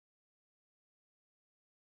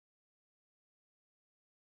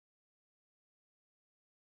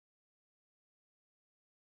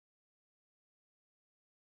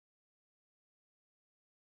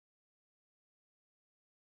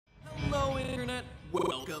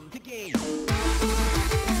Welcome to Game.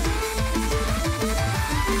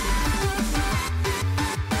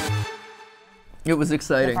 It was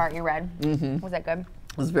exciting. The part you read. Mm-hmm. Was that good?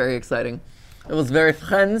 It was very exciting. It was very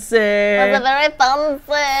fancy. Was it very fancy?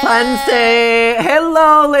 Fancy.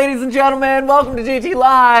 Hello, ladies and gentlemen. Welcome to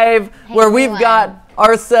GTLive, where we've got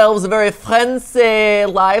ourselves a very fancy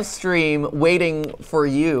live stream waiting for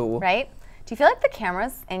you. Right? Do you feel like the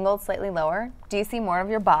camera's angled slightly lower? Do you see more of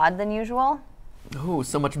your bod than usual? Oh,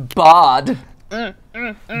 so much bod. Bod.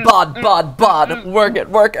 Work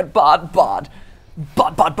it, bod. Bod.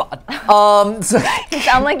 So, You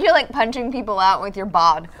sound like you're like punching people out with your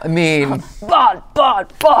bod. I mean, bod.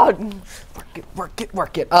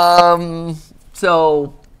 Work it.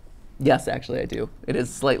 So, yes, actually I do. It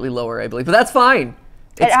is slightly lower, I believe, but that's fine.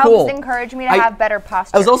 It's it helps cool. encourage me to have better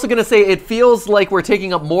posture. I was also going to say it feels like we're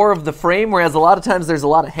taking up more of the frame, whereas a lot of times there's a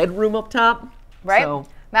lot of headroom up top. Right? So.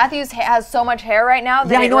 Matthews has so much hair right now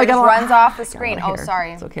that I know, it just runs off the screen. Oh,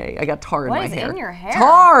 sorry. It's okay. I got tar in my hair. What is in your hair?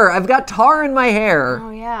 Tar! I've got tar in my hair.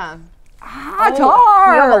 Oh, yeah.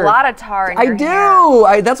 Tar! You have a lot of tar in your hair.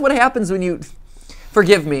 I do! That's what happens when you...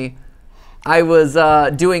 Forgive me. I was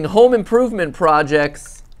doing home improvement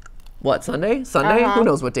projects... What, Sunday? Who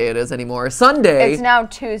knows what day it is anymore? Sunday. It's now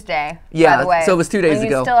Tuesday, yeah, by the way. So it was 2 days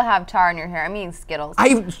ago. You still have tar in your hair. I mean, Skittles.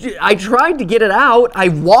 I tried to get it out. I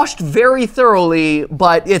washed very thoroughly,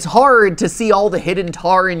 but it's hard to see all the hidden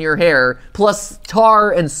tar in your hair. Plus,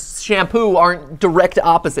 tar and shampoo aren't direct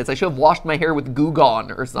opposites. I should have washed my hair with Goo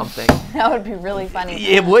Gone or something. That would be really funny.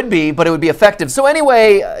 It would be, but it would be effective. So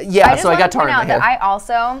anyway, so I got tar in my hair. I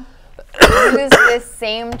also used this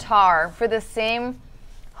same tar for the same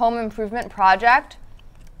home improvement project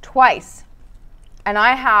twice, and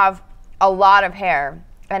I have a lot of hair,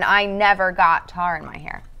 and I never got tar in my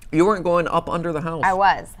hair. You weren't going up under the house. I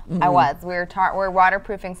was. We're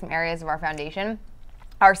waterproofing some areas of our foundation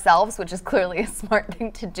ourselves, which is clearly a smart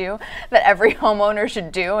thing to do that every homeowner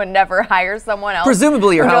should do and never hire someone else.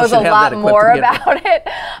 Presumably your house should have that equipped who knows a lot more about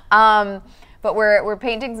it. But we're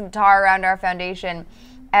painting some tar around our foundation,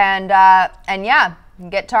 and yeah,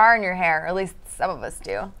 get tar in your hair, or at least some of us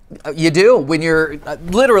do. You do when you're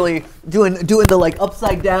literally doing the like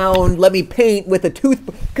upside down. Let me paint with a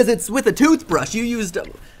because it's with a toothbrush.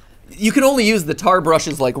 You can only use the tar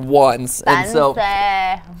brushes like once, and so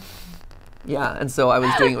yeah, and so I was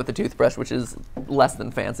doing it with the toothbrush, which is less than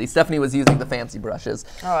fancy. Stephanie was using the fancy brushes.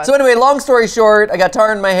 So anyway, long story short, I got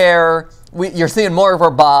tar in my hair. You're seeing more of our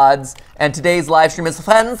bods, and today's live stream is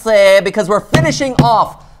fancy because we're finishing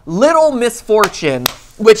off Little Misfortune,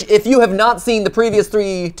 which if you have not seen the previous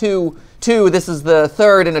two, this is the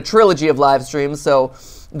third in a trilogy of live streams, so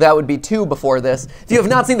that would be 2 before this. If you have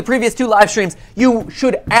not seen the previous 2 live streams, you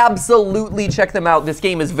should absolutely check them out. This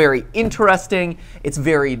game is very interesting. It's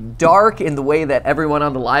very dark in the way that everyone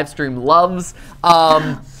on the live stream loves.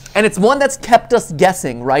 And it's one that's kept us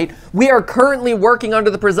guessing, right? We are currently working under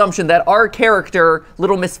the presumption that our character,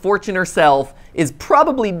 Little Misfortune herself, is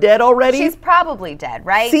probably dead already. She's probably dead,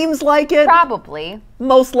 right? Seems like it. Probably.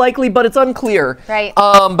 Most likely, but it's unclear. Right.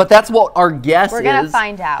 But that's what our guess is. We're gonna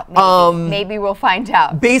find out. Maybe. Maybe we'll find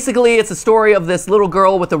out. Basically, it's a story of this little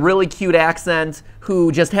girl with a really cute accent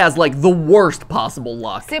who just has like the worst possible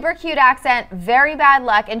luck. Super cute accent, very bad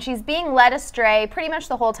luck, and she's being led astray pretty much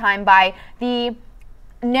the whole time by the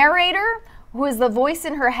narrator, who is the voice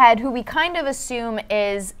in her head, who we kind of assume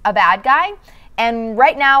is a bad guy. And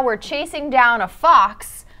right now we're chasing down a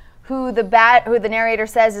fox who the narrator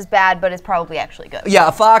says is bad, but is probably actually good. Yeah,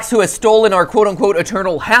 a fox who has stolen our quote-unquote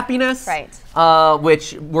eternal happiness. Right.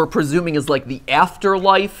 Which we're presuming is like the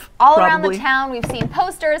afterlife. All around the town, we've seen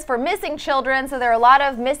posters for missing children, so there are a lot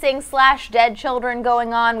of missing/dead children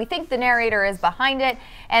going on. We think the narrator is behind it,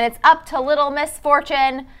 and it's up to Little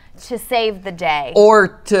Misfortune to save the day.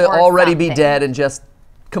 Or to already something. be dead and just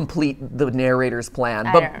complete the narrator's plan.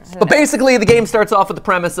 I But don't know. but basically the game starts off with the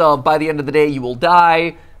premise of by the end of the day you will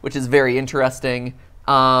die, which is very interesting.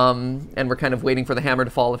 And we're kind of waiting for the hammer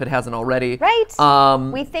to fall if it hasn't already.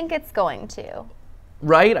 Right. We think it's going to.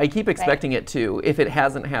 Right? I keep expecting it to if it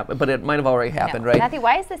hasn't happened, but it might have already happened, right? Matthew,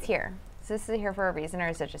 why is this here? Is this here for a reason, or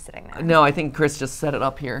is it just sitting there? No, I think Chris just set it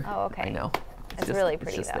up here. Oh, okay. I know. It's really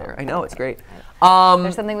pretty, just though. there. I know, it's great.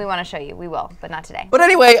 There's something we want to show you. We will, but not today. But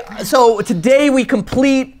anyway, so today we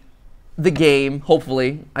complete the game,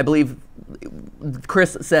 hopefully. I believe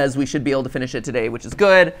Chris says we should be able to finish it today, which is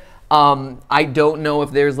good. I don't know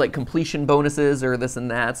if there's like completion bonuses or this and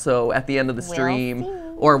that, so at the end of the stream,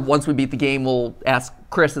 or once we beat the game, we'll ask.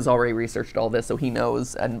 Chris has already researched all this, so he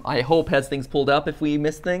knows, and I hope has things pulled up if we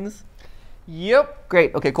miss things. Yep.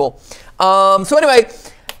 Great. Okay, cool. So anyway,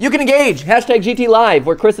 you can engage. #GTLive,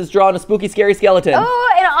 where Chris has drawn a spooky, scary skeleton.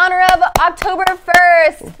 Oh, and October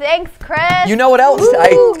 1st. Thanks, Chris. You know what else? Woo.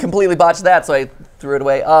 I completely botched that, so I threw it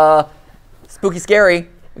away. Spooky Scary.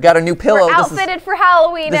 We got a new pillow. We're outfitted for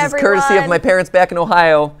Halloween, This is courtesy of my parents back in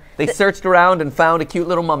Ohio. They searched around and found a cute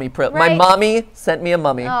little mummy pillow. Right. My mommy sent me a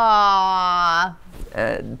mummy. Aww.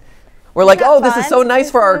 And we're like, oh, this is so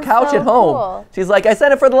nice for our couch at home. Cool. She's like, I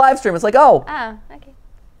sent it for the live stream. It's like, oh. Oh, okay.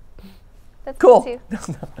 That's Cool. Too.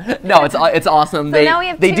 No, it's awesome. So now we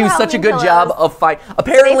have they two do such a Halloween good job pillows. of finding.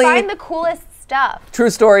 Apparently, They find the coolest stuff. true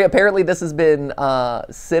story. Apparently, this has been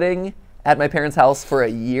sitting at my parents' house for a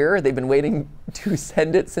year. They've been waiting to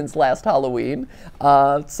send it since last Halloween.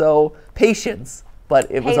 So patience, but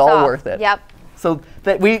it was Pays all off. worth it. Yep. So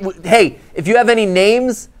that hey, if you have any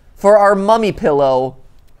names for our mummy pillow,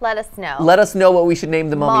 Let us know. let us know what we should name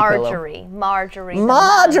the mummy pillow. Marjorie.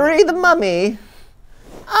 Marjorie the mummy.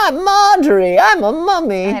 I'm Marjorie. I'm a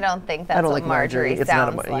mummy. I don't think that's I don't what like Marjorie It's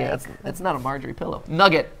sounds not a, like. Yeah, it's not a Marjorie pillow.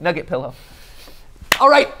 Nugget pillow. All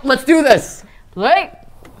right, let's do this.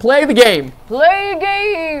 Play the game. Play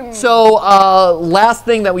game. So last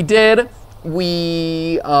thing that we did,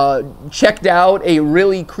 we checked out a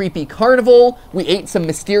really creepy carnival. We ate some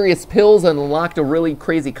mysterious pills and unlocked a really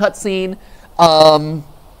crazy cutscene. And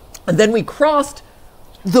then we crossed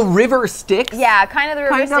the river Styx. Yeah, kind of the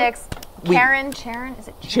river Kind of. Styx. Charon, is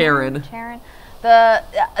it Charon. Charon.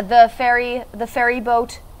 The ferry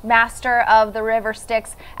boat master of the river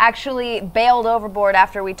Styx actually bailed overboard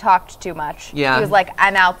after we talked too much. Yeah. He was like,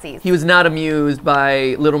 I'm outsies. He was not amused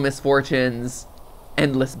by Little Misfortune's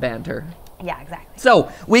endless banter. Yeah, exactly.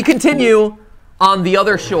 So we continue on the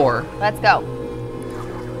other shore. Let's go.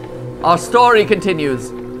 Our story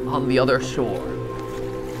continues on the other shore,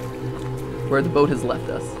 where the boat has left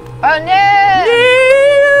us. Oh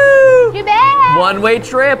no! Too bad. One-way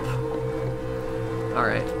trip. All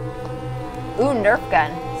right. Ooh, Nerf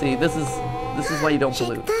gun. See, this is why you don't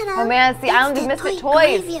pollute. Oh man, it's the Island of Misfit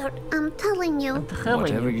Toys. I'm telling you.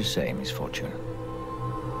 Whatever you say, Misfortune.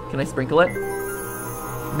 Can I sprinkle it?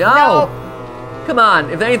 No. Come on.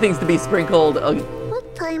 If anything's to be sprinkled, a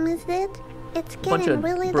What time is it? It's bunch getting of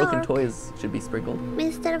really broken dark. toys should be sprinkled.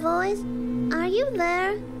 Mr. Voice, are you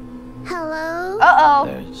there? Hello? Uh-oh.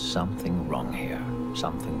 There's something wrong here.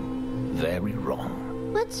 Something very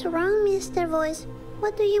wrong. What's wrong, Mr. Voice?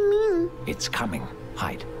 What do you mean? It's coming.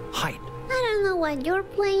 Hide. Hide. I don't know what you're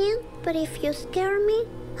playing, but if you scare me,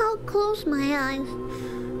 I'll close my eyes.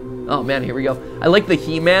 Oh man, here we go. I like the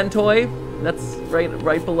He-Man toy. That's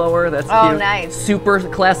right below her. That's Oh, cute. nice. Super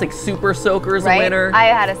classic Super Soaker's a Right? winner. I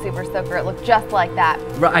had a Super Soaker. It looked just like that.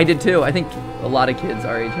 I did too. I think a lot of kids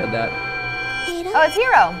our age had that. Ada? Oh, it's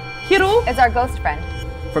Hiro. Hiro It's our ghost friend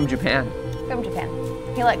from Japan. from Japan.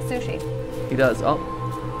 He likes sushi. He does. Oh,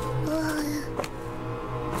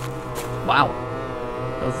 wow.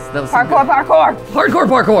 That was some Parkour. good-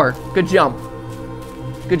 Parkour. Good jump.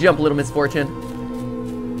 Good jump, Little Misfortune.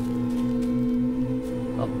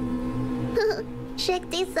 Oh, Check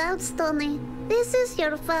this out, Stony. This is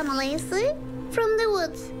your family, see? From the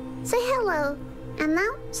woods. Say hello. And now,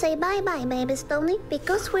 say bye-bye, baby Stony,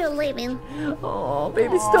 because we're leaving. oh,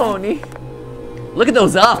 baby Stony. Look at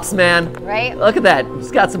those ups, man. Right? Look at that.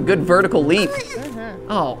 He's got some good vertical leap.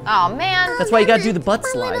 Oh, Oh man. that's why you gotta do the butt My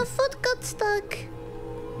slide. little foot got stuck.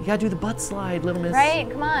 You gotta do the butt slide, Little Miss Right?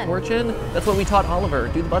 Come on. Fortune. That's what we taught Oliver.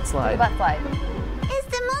 Do the butt slide. Butt slide. It's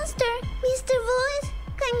the monster, Mr. Voice.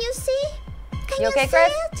 Can you see? Can You okay, see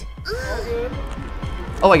Chris? it?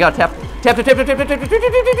 Oh, I got tap. Tap.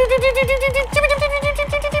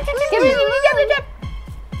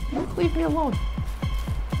 Leave me alone.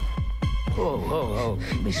 Oh,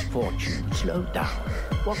 Misfortune, slow down.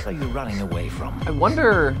 What are you running away from? I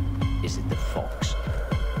wonder. Is it the fox?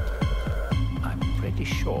 I'm pretty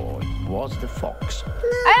sure it was the fox. No,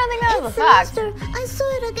 I don't think that was it's a fox. the monster. I saw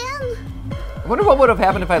it again. I wonder what would have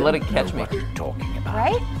happened if I let it catch me. What are you talking about?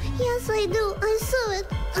 Right? Yes, I do. I saw it.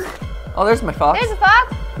 Oh, there's my fox. There's a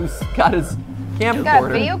fox. Who's got his camcorder. Got a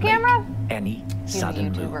video camera? Any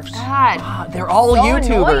sudden moves. God. Ah, they're all So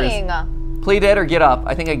YouTubers. annoying. Play dead or get up.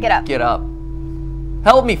 I think I Get up. Get up.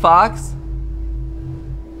 Help me, Fox.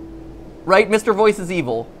 Right, Mr. Voice is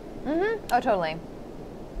evil. Oh, totally.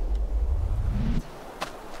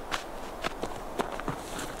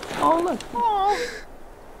 Oh, look. Oh.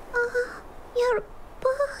 Your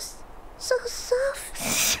boss. So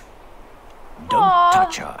soft. Don't Aw.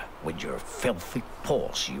 touch her with your filthy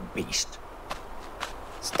paws, you beast.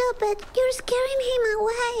 Stop it. You're scaring him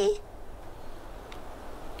away.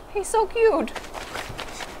 He's so cute.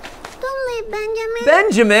 Don't leave, Benjamin.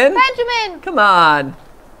 Benjamin? Benjamin. Come on.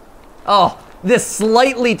 Oh, this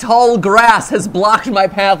slightly tall grass has blocked my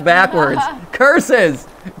path backwards. Curses.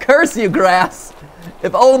 Curse you, grass.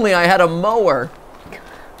 If only I had a mower.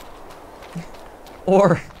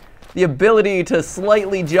 Or the ability to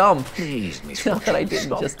slightly jump. Please, Miss Not that I Fortune, didn't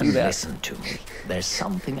stop just do and that. listen to me. There's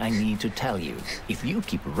something I need to tell you. If you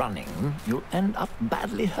keep running, you'll end up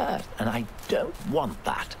badly hurt, and I don't want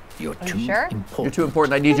that. You're too sure? important. You're too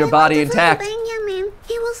important. I need But your I body want to tell intact. Benjamin,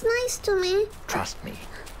 he was nice to me. Trust me,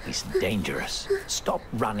 he's dangerous. Stop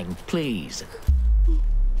running, please.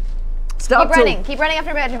 Stop Keep running. Keep running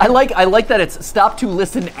after Benjamin. I like that it's stop to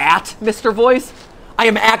listen at Mr. Voice. I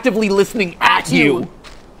am actively listening at you.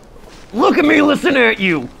 Look at me listening at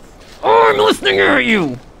you. Oh, I'm listening at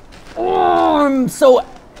you. Oh, I'm so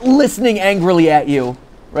listening angrily at you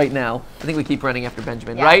right now. I think we keep running after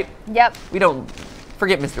Benjamin, Yeah. right? Yep. We don't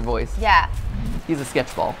forget Mr. Voice. Yeah. He's a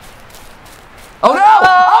sketch ball. Oh no!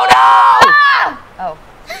 Oh no! Ah! Oh.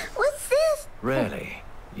 What's this? Really?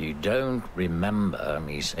 You don't remember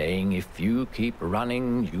me saying if you keep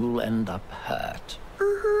running, you'll end up hurt?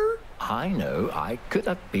 Uh-huh. I know I could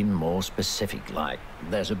have been more specific, like,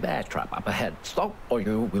 there's a bear trap up ahead. Stop or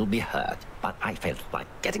you will be hurt. But I felt like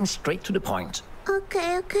getting straight to the point.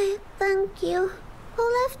 Okay, thank you.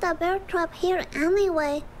 Who left a bear trap here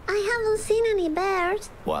anyway? I haven't seen any bears.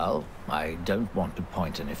 Well, I don't want to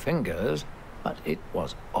point any fingers, but it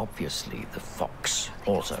was obviously the fox.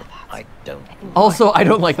 Also, I don't. Also, I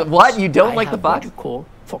don't like the what? You don't like the I have what fox? you call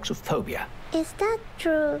foxophobia. Is that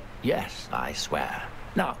true? Yes, I swear.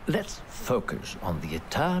 Now, let's focus on the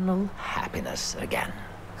eternal happiness again.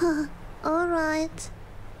 All right.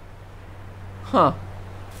 Huh.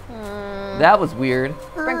 That was weird.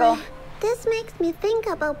 Sprinkle. This makes me think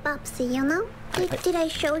about Babsy, you know? Did I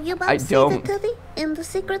show you I Babsy the don't. teddy in the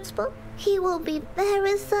secret spot? He will be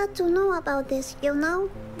very sad to know about this, you know?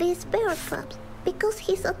 These bear traps. Because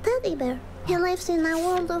he's a teddy bear. He lives in a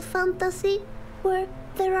world of fantasy where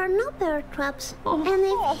there are no bear traps. And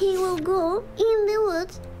if he will go in the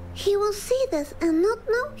woods, he will see this and not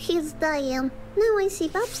know he's dying. Now I see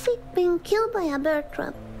Babsy being killed by a bear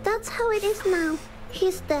trap. That's how it is now.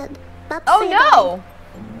 He's dead. Babsy Oh no!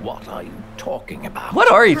 What are you talking about?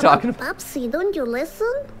 What are you died. talking about? Babsy, don't you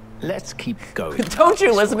listen? Let's keep going. Don't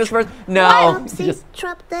you listen, Miss First? No. Babsy Just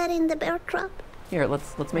trapped dead in the bear trap. here.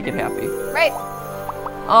 Let's make it happy. Right.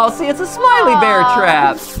 Oh, see, it's a smiley bear Aw.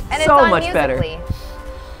 trap. And it's So on much better.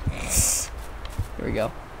 Musical.ly. Here we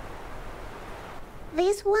go.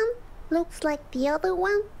 This one looks like the other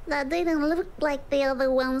one that didn't look like the other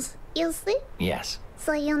ones. You see? Yes,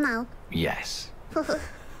 So you know. yes.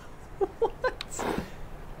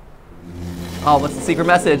 Oh, what's the secret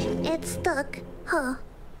message? It's stuck, huh?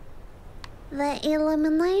 The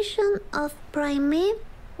elimination of Primate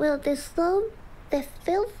will dissolve the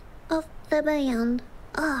filth of the beyond.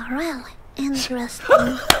 Oh, really?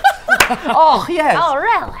 Interesting. Oh, yes. Oh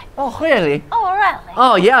really? Oh, really? Oh really?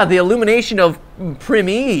 Oh, yeah, the illumination of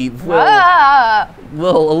Primeve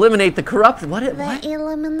will eliminate the corrupt. What? The What?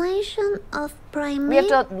 elimination of Primate We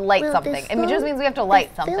have to light will something. It just dissolve means we have to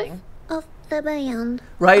light the filth something. of the beyond.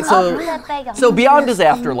 Right, Oh, so really? so beyond is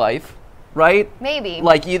afterlife, right? Maybe.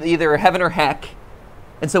 Like either heaven or heck.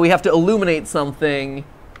 And so we have to illuminate something,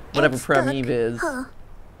 whatever It's stuck, Primeve is, huh?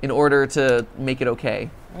 in order to make it okay.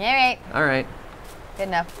 Alright. All right. Good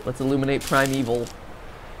enough. Let's illuminate Primeval.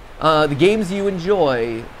 The games you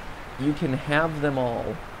enjoy, you can have them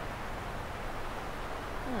all.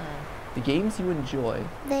 The games you enjoy.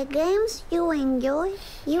 The games you enjoy,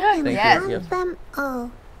 you can Thank you, have yes. them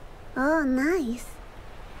all. Oh, nice.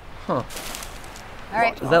 Huh.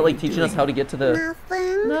 Alright. Is that like teaching us how to get to the...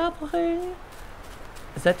 Nothing. Nothing.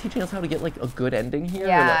 Is that teaching us how to get like a good ending here?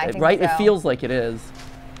 Yeah, Or, I like, think right? It so. feels like it is.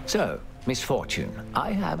 So, Miss Fortune,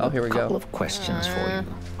 I have Oh, here a we go. couple of questions for you.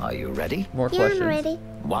 Are you ready? More Yeah, I'm questions. ready.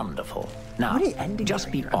 Wonderful. Now, What are you ending just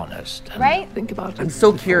right be now? honest and Right? think about it. I'm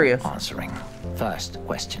so before curious. Answering. First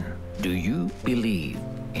question: do you believe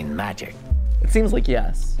in magic? It seems like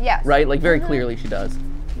yes. Yes. Right? Like very clearly she does.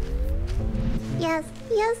 Yes,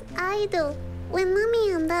 I do. When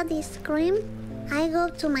Mommy and Daddy scream, I go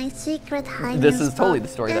to my secret hiding This is spot. totally the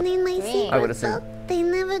story And that in my I would secret assume. spot, they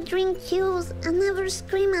never drink juice and never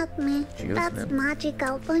scream at me. Juice, That's man.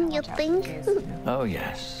 magical, don't you think? Oh,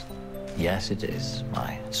 yes. Yes, it is,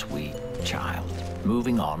 my sweet child.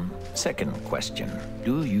 Moving on. Second question: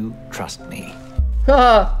 do you trust me?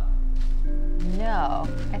 Ha! No.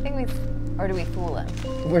 I think we... Or do we fool him?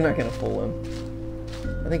 We're not gonna fool him.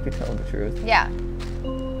 I think you're telling the truth. Yeah.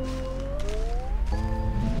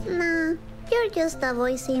 Nah, you're just a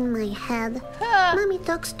voice in my head. Mommy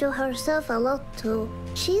talks to herself a lot too.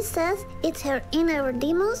 She says it's her inner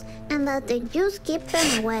demons and that the juice keep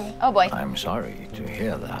them away. Oh boy. I'm sorry to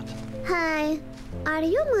hear that. Hi, Are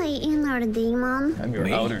you my inner demon? I'm your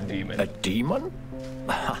Me? outer demon. A demon?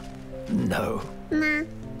 No. Nah,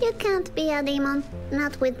 you can't be a demon.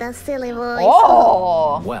 Not with that silly voice.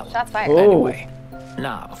 Oh! Well, Shots fired. anyway.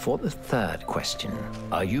 Now, for the third question.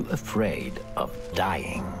 Are you afraid of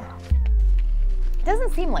dying? It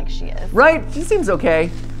doesn't seem like she is, Right? She seems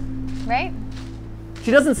okay. right?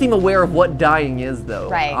 She doesn't seem aware of what dying is, though.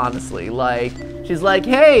 Right. Honestly, like she's like,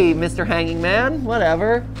 "Hey, Mr. Hanging Man,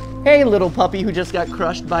 whatever. Hey, little puppy who just got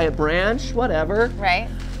crushed by a branch, whatever." Right?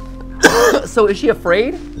 So is she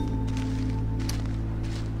afraid?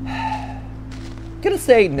 Gonna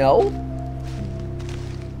say no.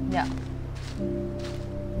 No.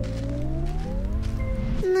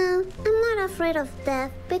 No, I'm not afraid of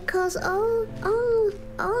death because all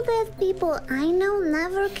dead people I know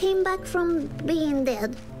never came back from being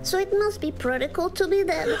dead. So it must be pretty cool to be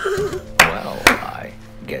dead. Well, I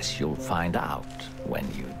guess you'll find out when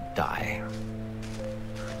you die.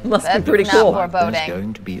 Must That's be pretty not cool. foreboding. There's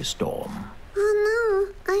going to be a storm.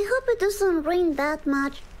 Oh no, I hope it doesn't rain that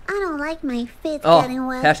much. I don't like my feet Oh, getting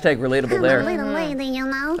wet. hashtag relatable I'm a there. little lady, you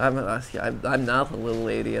know. I'm not a little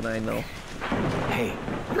lady, and I know. Hey,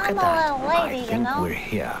 look I'm at a that. little lady, I you think know. we're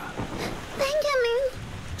here. Benjamin,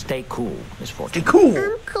 Stay cool, Misfortune. Cool.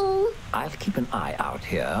 I'm cool. I'll keep an eye out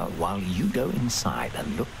here while you go inside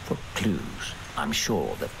and look for clues. I'm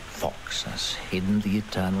sure that Fox has hidden the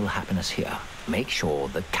eternal happiness here. Make sure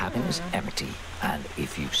the cabin is empty, and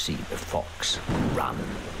if you see the fox, run.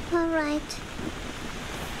 All right.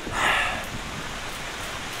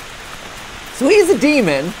 So he's a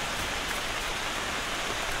demon,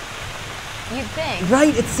 You'd think.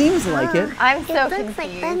 right? It seems like it. I'm so It looks confused.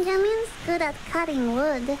 like Benjamin's good at cutting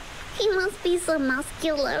wood. He must be so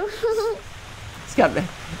muscular. He's got,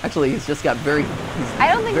 actually, he's just got very.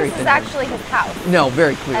 I don't think very this is thin actually his house. No,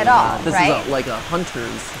 very clearly At all, not. This right? is like a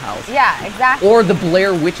hunter's house. Yeah, exactly. Or the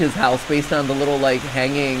Blair Witch's house, based on the little like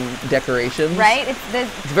hanging decorations. Right? It's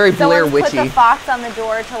very Blair someone's Witchy. put the fox on the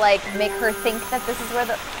door to like make her think that this is where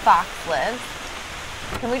the fox lives.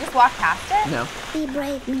 Can we just walk past it? No. Be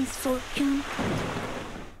brave, Misfortune.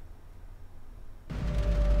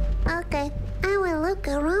 Okay, I will look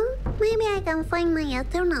around. Maybe I can find my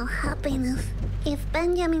eternal happiness. If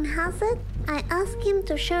Benjamin has it, I ask him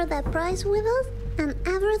to share that prize with us, and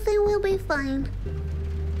everything will be fine.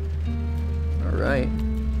 All right.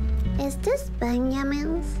 Is this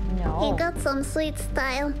Benjamin's? No. He got some sweet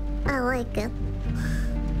style. I like it.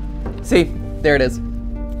 See, there it is.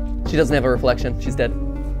 She doesn't have a reflection. She's dead.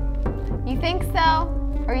 You think so?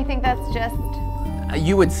 Or you think that's just...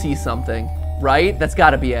 You would see something, right? That's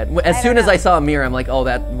got to be it. As I soon don't as know. I saw a mirror, I'm like, oh,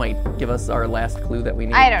 that might give us our last clue that we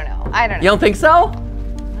need. I don't know. I don't know. You don't think so? I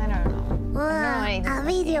don't know. Wow, I a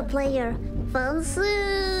video player. Fancy.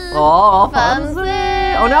 Oh, Fancy.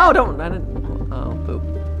 fancy. Oh no, don't. I didn't. Oh, poop.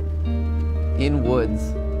 In woods.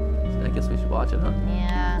 I guess we should watch it, huh?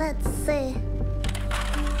 Yeah. Let's see.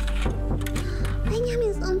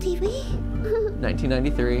 Benjamin's on TV?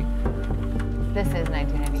 1993. This is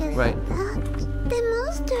 1993. Is Right. that the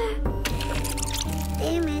monster?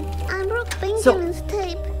 Damn it, I broke Benjamin's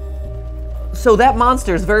tape. So that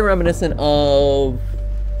monster is very reminiscent of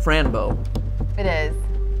Fran Bow. It is,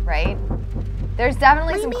 right? There's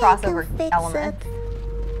definitely Maybe some I can crossover fix elements. it.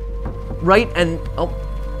 Right? And, oh,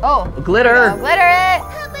 Oh, glitter. go, glitter it!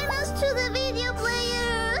 Happiness to the video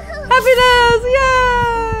player! Happiness!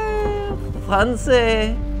 Yay!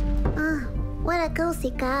 Fancy. Ah, what a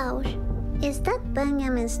cozy couch. Is that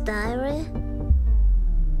Benjamin's diary?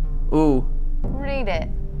 Ooh. Read it.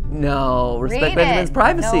 No. Respect Read Benjamin's it.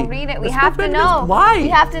 privacy. No, read it. We Respect have to Benjamin's- know. Why? We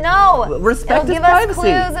have to know. Respect It'll his give us privacy.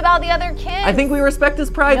 clues about the other kids. I think we respect his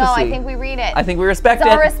privacy. No, I think we read it. I think we respect It's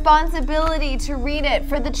our it. responsibility to read it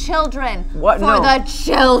for the children. What? For No. the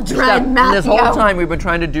children, Steph, Matthew. this whole time we've been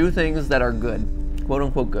trying to do things that are good. Quote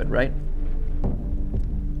unquote good, right?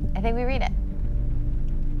 I think we read it.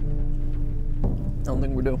 I don't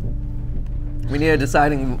think we do. We need a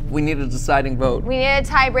deciding vote. We need a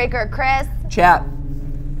tiebreaker, Chris. Chat.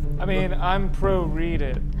 I mean, I'm pro read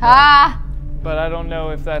it, Ah. but I don't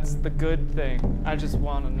know if that's the good thing. I just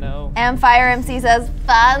want to know. And Fire MC says,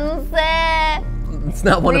 fancy. It's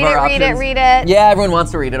not one Read of our it, options. read it, read it. Yeah, everyone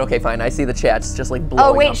wants to read it. Okay, fine. I see the chat's just like blowing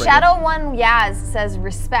Oh, wait, up right Shadow One Yaz says,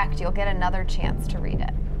 respect. You'll get another chance to read it.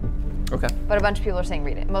 now. Okay. But a bunch of people are saying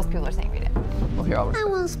read it. Most people are saying read it. Well, here, I'll I respect.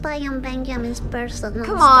 won't spy on Benjamin's personal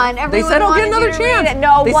Come stuff. on, everyone said I'll get wanted another you to read chance. it.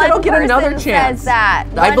 No, They one said I'll get another person chance. says that.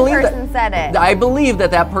 I One believe person said it. I believe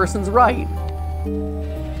that person's right.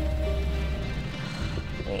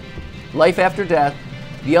 Wait. Life after death,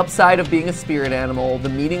 the upside of being a spirit animal, the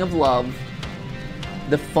meaning of love,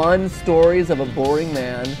 the fun stories of a boring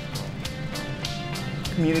man,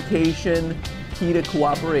 communication, key to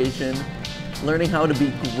cooperation, learning how to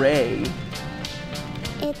be gray.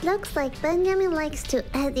 It looks like Benjamin likes to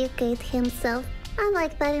educate himself. I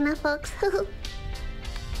like that in a fox.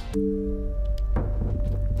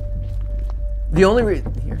 The only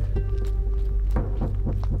here.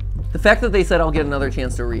 The fact that they said I'll get another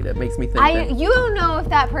chance to read it makes me think. You don't know if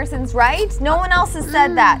that person's right. No one else has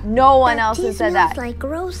said that. No one else has said that. Like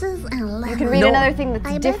roses and lemons. You can read another thing that's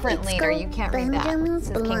I different bet it's later. called You can't read that. Benjamin's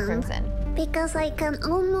This is King Blonde. Crimson. Because I can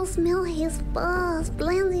almost smell his boss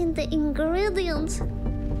blending the ingredients.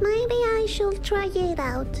 Maybe I should try it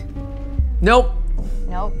out. Nope.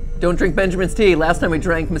 Nope. Don't drink Benjamin's tea. Last time we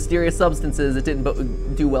drank mysterious substances, it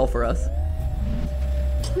didn't do well for us.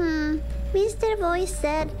 Mr. Voice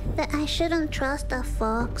said that I shouldn't trust a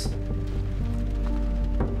fox.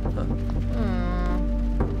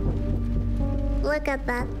 Look at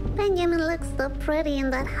that. Benjamin looks so pretty in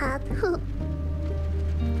that hat.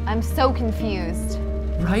 I'm so confused.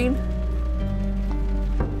 Right?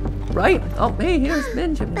 Right? Oh, hey, here's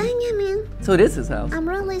Benjamin. Benjamin, So it is his house. I'm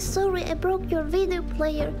really sorry I broke your video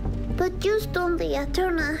player, but you stole the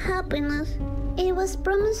eternal happiness. It was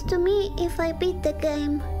promised to me if I beat the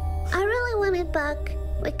game. I really want it back.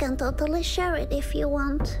 We can totally share it if you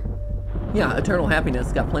want. Yeah, eternal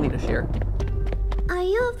happiness. Got plenty to share. Are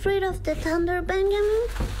you afraid of the thunder, Benjamin?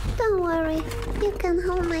 Don't worry. You can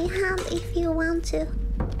hold my hand if you want to.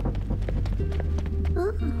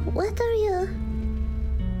 Oh, what are you?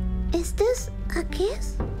 Is this a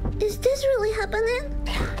kiss? Is this really happening?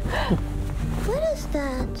 What is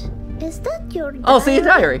that? Is that your diary? Oh, see a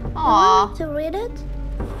diary. Aw. To read it?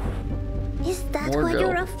 Is that More what girl.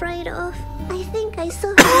 you're afraid of? I think I saw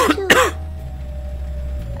him too.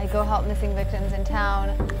 I go help missing victims in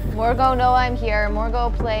town. Morgo know I'm here. Morgo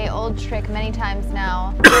play old trick many times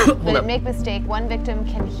now. But it make mistake. One victim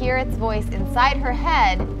can hear its voice inside her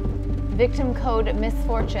head. Victim code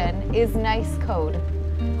misfortune is nice code.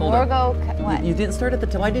 Hold on. Morgo, what? You didn't start at the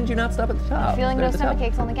top. Why didn't you not stop at the top? Feeling Start no at the stomach top.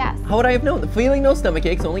 aches, only gas. How would I have known? Feeling no stomach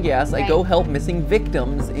aches, only gas. I Right. go help missing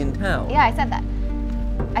victims in town. Yeah, I said that.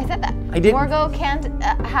 I said that. I didn't. Morgo can't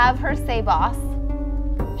have her say boss.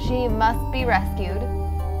 She must be rescued.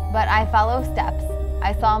 But I follow steps.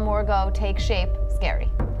 I saw Morgo take shape. Scary.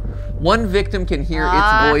 One victim can hear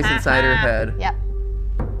its voice inside her head. Yep.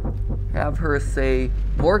 Have her say,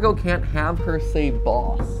 Morgo can't have her say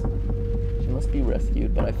boss. She must be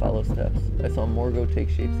rescued, but I follow steps. I saw Morgo take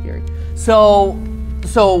shape. Scary. So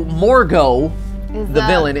Morgo, Is the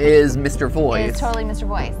villain, is Mr. Voice. Is totally Mr.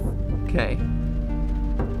 Voice. Okay.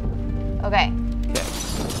 Okay.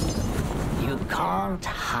 You can't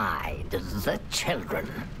hide the children.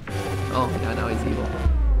 Oh, yeah, now he's evil.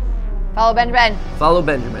 Follow Benjamin. Follow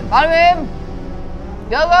Benjamin. Follow him.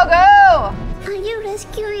 Go, go, go. Are you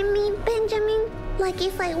rescuing me, Benjamin? Like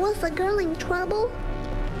if I was a girl in trouble?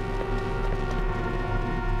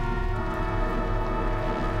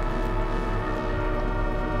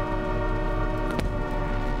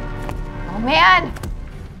 Oh, man.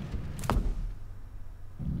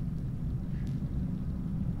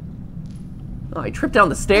 Oh, I tripped down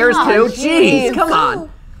the stairs Oh, too. Jeez, jeez. come on.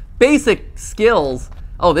 Basic skills.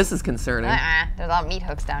 Oh, this is concerning, There's a lot of meat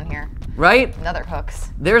hooks down here. right? Another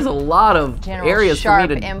hooks. There's a lot of General areas sharp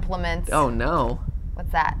for me to. implements. Oh no.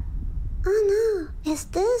 What's that? Oh no, is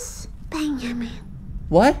this Benjamin?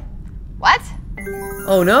 What? What?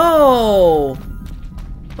 Oh no.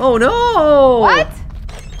 Oh no. What?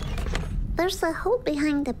 There's a hole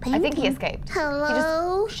behind the painting. I think he escaped.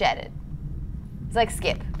 Hello? He just shedded. It's like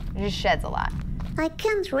Skip. He just sheds a lot. I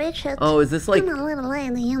can't reach it. Oh, is this like? I'm a little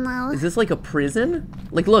lady, you know. Is this like a prison?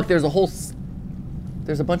 Like, look, there's a whole.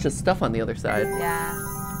 There's a bunch of stuff on the other side. Yeah.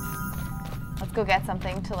 Let's go get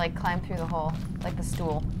something to like climb through the hole, like the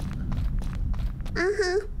stool.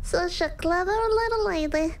 Uh-huh. Such a clever little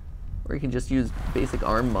lady. Or you can just use basic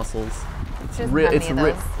arm muscles. It's just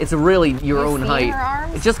those. It's really your You own seen height. her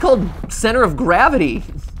arms? It's just called center of gravity.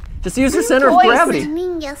 Just use your center of Boys. gravity.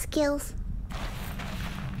 Ninja skills.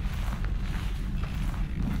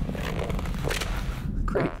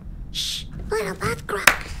 Great. Shh, what about that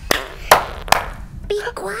crap? Be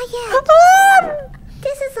quiet.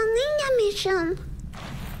 This is a ninja mission.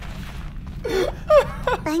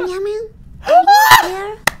 Benjamin, are you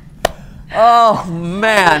here? Oh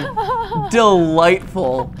man,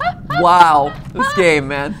 delightful! Wow, this game,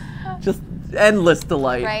 man, just endless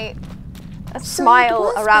delight. Right? A So smile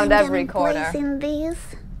it was around every Benjamin corner. placing these,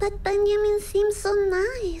 but Benjamin seems so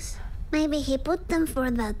nice. Maybe he put them for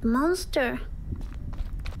that monster.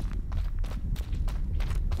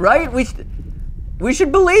 Right? We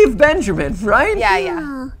should believe Benjamin, right? Yeah, yeah.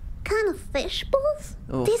 Oh, kind of fish balls?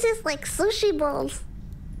 Oh. This is like sushi balls.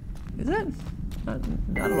 Is it?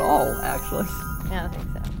 Not at all, actually. I don't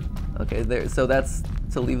think so. Okay, there. So that's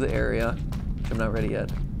to leave the area, which I'm not ready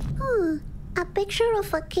yet. A picture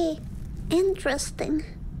of a key. Interesting.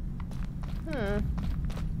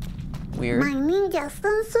 Weird. My ninja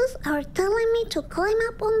senses are telling me to climb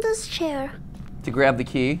up on this chair. To grab the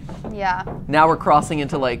key. Yeah. Now we're crossing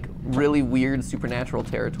into like really weird supernatural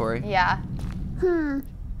territory. Yeah.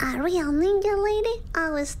 A real ninja lady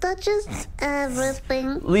always touches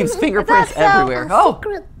everything. Leaves fingerprints Is that so? everywhere. A Oh,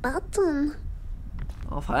 secret button.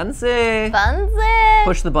 oh, fancy. Funzy.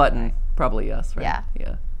 Push the button. Probably yes, right? Yeah.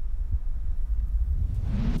 Yeah.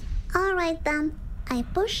 All right then. I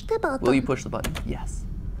push the button. Will you push the button? Yes.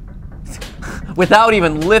 Without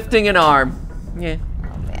even lifting an arm. Yeah.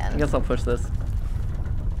 Oh, man. I guess I'll push this.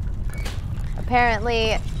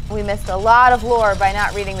 Apparently, we missed a lot of lore by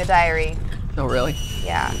not reading the diary. Oh, really?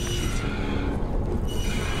 Yeah.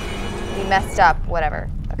 We messed up, whatever.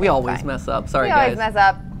 Okay, We always fine. mess up. Sorry, We guys. always mess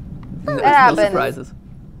up. No, That no happens. surprises.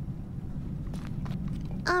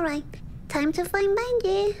 All right. Time to find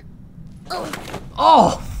Benji.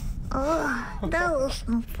 Oh! Oh, that was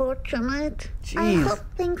unfortunate. I Jeez. hope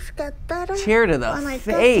things get better. Chair to the when I get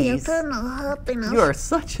the face. eternal happiness. You are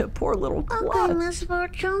such a poor little Okay, klutz.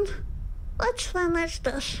 Misfortune. Let's finish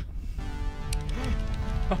this.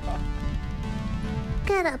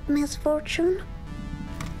 Get up, Misfortune.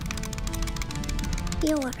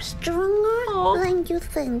 You are stronger Aw. than you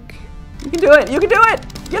think. You can do it! You can do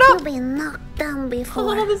it! Get up! You've been knocked down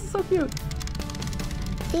before. Oh, this is so cute.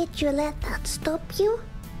 Did you let that stop you?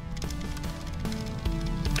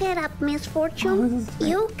 Get up, Misfortune. Oh, this is great.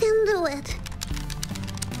 You can do it.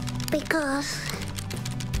 Because.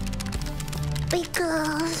 Keep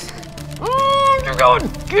going!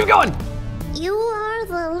 Keep going! You are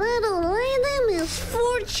the little lady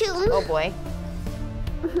Misfortune. Oh boy.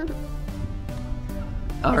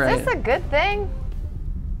 All Is right. this a good thing?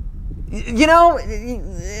 You know,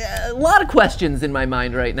 a lot of questions in my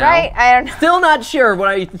mind right now. Right? I don't know. Still not sure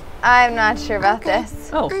what I'm not sure about Okay, this.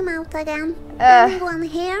 Oh. I'm out again. Ugh. Anyone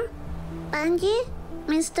here? Benji?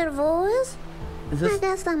 Mr. Voice? Is I this?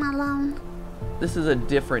 guess I'm alone. This is a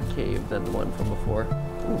different cave than the one from before.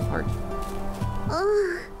 Ooh, heart.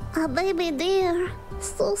 Oh, a baby deer.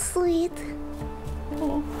 So sweet.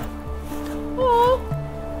 Oh. Oh.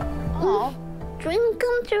 Oh. Dream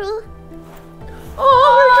come true.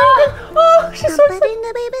 Oh, oh, she's so I'm excited. petting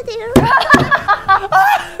the baby deer.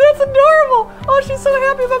 Ah, that's adorable. Oh, she's so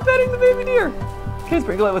happy about petting the baby deer. Okay,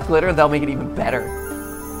 sprinkle it with glitter and that'll make it even better.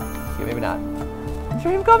 Okay, maybe not.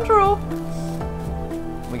 Dream come true.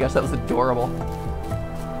 Oh my gosh, that was adorable.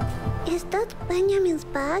 Is that Benjamin's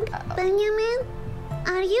bag? Benjamin?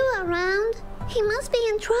 Are you around? He must be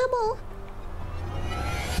in trouble.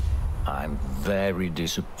 I'm very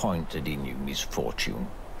disappointed in you, Misfortune.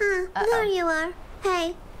 There you are.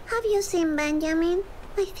 Hey, have you seen Benjamin?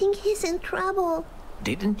 I think he's in trouble.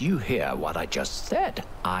 Didn't you hear what I just said?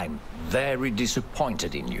 I'm very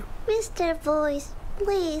disappointed in you. Mr. Voice,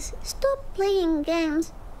 please stop playing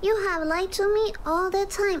games. You have lied to me all the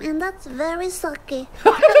time, and that's very sucky.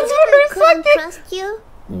 I couldn't trust you.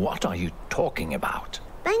 What are you talking about?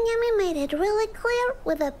 Benjamin made it really clear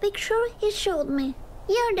with a picture he showed me.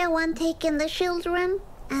 You're the one taking the children,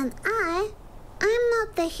 and I'm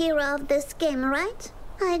not the hero of this game, right?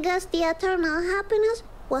 I guess the eternal happiness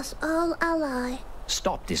was all a lie.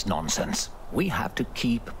 Stop this nonsense. We have to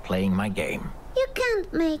keep playing my game. You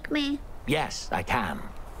can't make me. Yes, I can.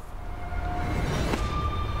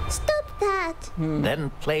 Stop that. Then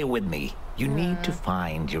play with me. You need to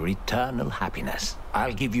find your eternal happiness.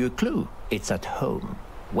 I'll give you a clue. It's at home,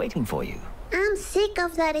 waiting for you. I'm sick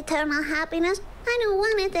of that eternal happiness. I don't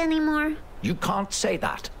want it anymore. You can't say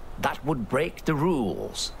that. That would break the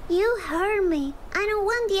rules. You heard me. I don't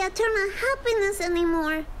want the eternal happiness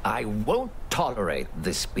anymore. I won't tolerate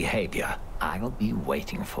this behavior. I'll be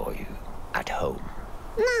waiting for you at home.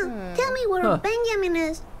 Now, tell me where Benjamin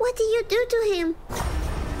is. What did you do to him?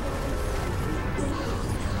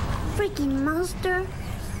 Freaking monster.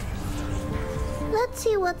 Let's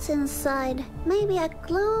see what's inside. Maybe a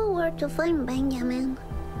clue where to find Benjamin.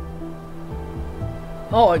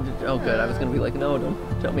 Oh, oh, good. I was gonna be like, no,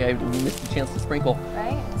 don't tell me I missed a chance to sprinkle.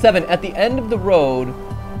 Right? 7, at the end of the road,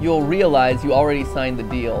 you'll realize you already signed the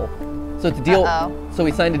deal. So it's a deal. So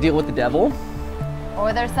we signed a deal with the devil,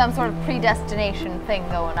 Or there's some sort of predestination thing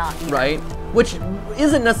going on here. right? Which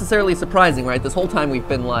isn't necessarily surprising, right? This whole time we've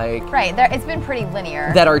been like Right, it's been pretty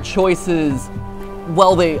linear. that our choices,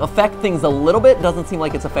 while they affect things a little bit, doesn't seem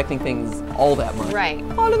like it's affecting things all that much. Right.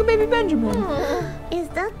 Oh, look at baby Benjamin. Is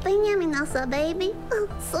that Benjamin as a baby? Oh,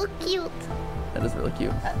 so cute. That is really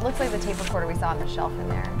cute. That looks like the tape recorder we saw on the shelf in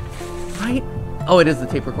there. Right? Oh, it is the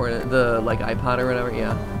tape recorder, the like iPod or whatever,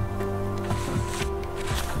 yeah.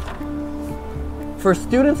 For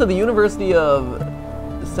students of the University of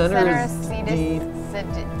Centers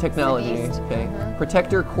Technology, okay.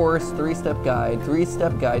 Protector course, 3-step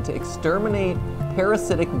guide to exterminate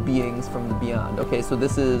parasitic beings from the beyond. Okay, so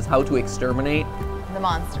this is how to exterminate the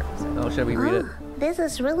monsters. Oh, should we read it? This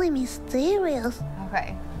is really mysterious.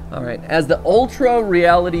 Okay. All right. As the ultra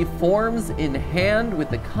reality forms in hand with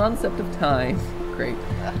the concept of time, great.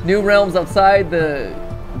 New realms outside the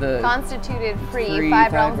constituted free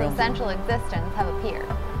five realms of essential existence have appeared.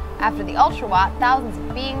 After the Ultra Watt, thousands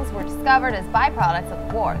of beings were discovered as byproducts of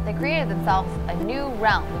the war. They created themselves a new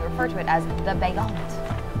realm. We refer to it as the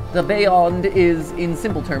Beyond. The Beyond is, in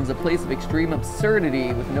simple terms, a place of extreme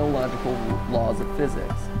absurdity with no logical laws of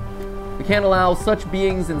physics. We can't allow such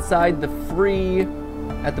beings inside the free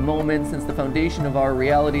at the moment, since the foundation of our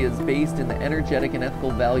reality is based in the energetic and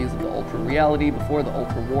ethical values of the Ultra reality. Before the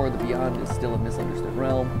Ultra War, the Beyond is still a misunderstood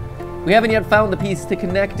realm. We haven't yet found the piece to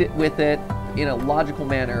connect it with it in a logical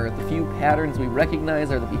manner. The few patterns we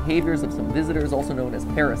recognize are the behaviors of some visitors, also known as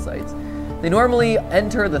parasites. They normally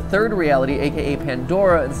enter the third reality, aka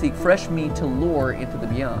Pandora, and seek fresh meat to lure into the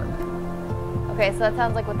Beyond. Okay, so that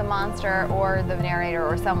sounds like what the monster or the narrator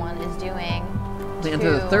or someone is doing. They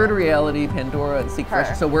enter the third reality, Pandora, and seek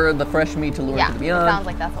fresh. So we're the fresh meat to lure into the Beyond. It sounds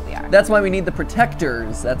like that's what we are. That's why we need the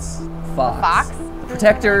protectors. That's Fox. The Fox? The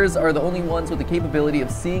protectors are the only ones with the capability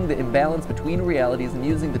of seeing the imbalance between realities and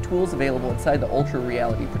using the tools available inside the ultra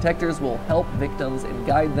reality. Protectors will help victims and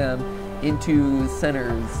guide them into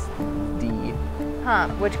centers D.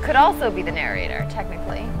 Which could also be the narrator,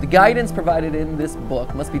 technically. The guidance provided in this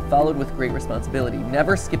book must be followed with great responsibility.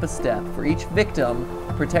 Never skip a step. For each victim,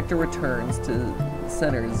 the protector returns to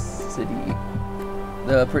centers city.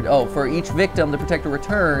 For each victim, the protector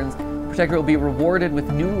returns. The protector will be rewarded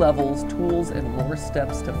with new levels, tools, and more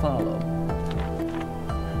steps to follow.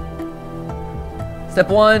 Step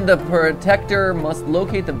 1, the protector must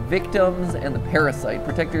locate the victims and the parasite.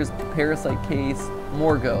 Protector's parasite case,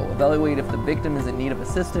 Morgo. Evaluate if the victim is in need of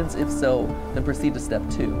assistance. If so, then proceed to step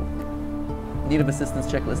 2. Need of assistance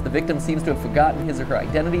checklist. The victim seems to have forgotten his or her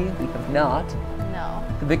identity. We have not. No.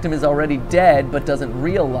 The victim is already dead but doesn't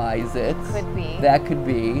realize it. Could be. That could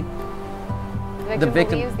be. The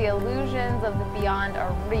victim believes the illusions of the Beyond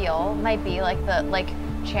are real. Might be like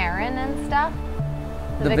Charon and stuff.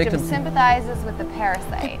 The victim sympathizes with the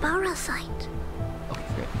parasite. The parasite. Okay,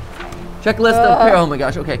 great. Checklist of oh my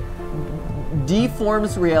gosh, okay.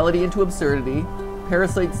 Deforms reality into absurdity.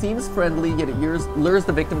 Parasite seems friendly, yet it lures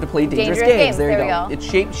the victim to play dangerous games. There you go. It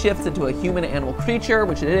shape shifts into a human animal creature,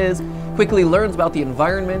 which it is. Quickly learns about the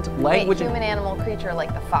environment, language. Wait, human animal creature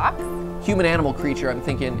like the fox? Human animal creature, I'm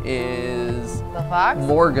thinking, is the fox?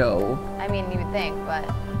 Morgo. I mean, you would think, but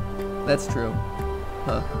that's true.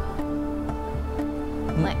 Huh.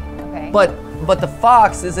 Okay. But the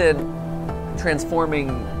fox isn't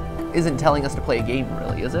telling us to play a game,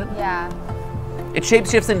 really, is it? Yeah. It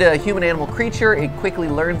shapeshifts into a human animal creature. It quickly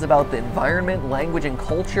learns about the environment. Language and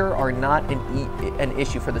culture are not an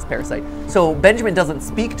issue for this parasite. So Benjamin doesn't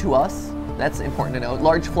speak to us. That's important to note.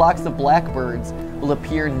 Large flocks of blackbirds will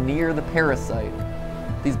appear near the parasite.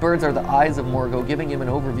 These birds are the eyes of Morgo, giving him an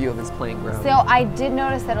overview of his playing ground. So I did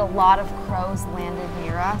notice that a lot of crows landed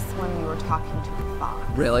near us when we were talking to the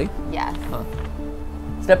fox. Really? Yes. Huh.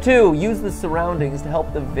 Step 2, use the surroundings to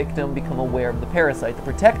help the victim become aware of the parasite. The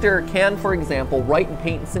protector can, for example, write and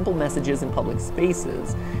paint simple messages in public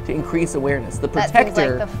spaces to increase awareness. The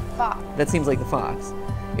protector... That seems like the fox. That seems like the fox.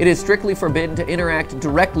 It is strictly forbidden to interact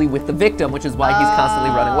directly with the victim, which is why he's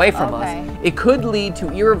constantly running away from us. It could lead to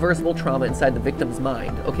irreversible trauma inside the victim's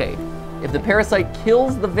mind. Okay, if the parasite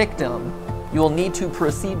kills the victim, you will need to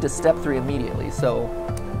proceed to step 3 immediately, so...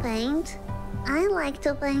 Paint? I like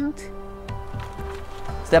to paint.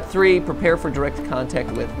 Step 3, prepare for direct contact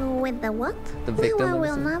with... With the what? The victim I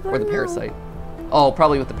will never or the parasite. Oh,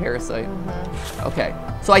 probably with the parasite. Mm-hmm. Okay,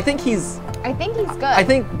 so I think he's good. I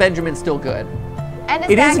think Benjamin's still good. And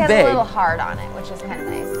his back has a little hard on it, which is kind of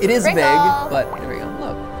nice. It is big, but there we go.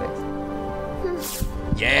 Look, thanks.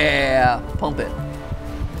 Yeah, pump it.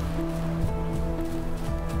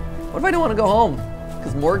 What if I don't want to go home?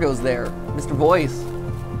 Because Morgo's there, Mr. Voice.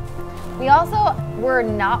 We also were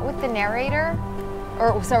not with the narrator,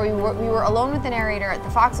 or sorry, we were alone with the narrator.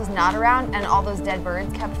 The fox was not around, and all those dead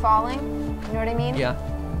birds kept falling. You know what I mean? Yeah,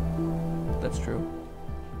 that's true.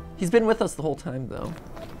 He's been with us the whole time, though.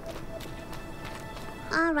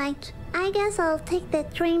 All right, I guess I'll take the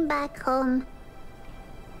train back home.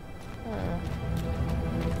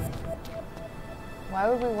 Why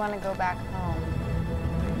would we want to go back home?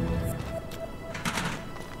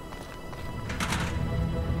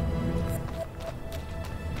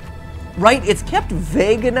 Right? It's kept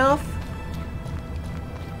vague enough.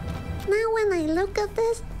 Now when I look at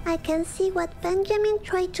this, I can see what Benjamin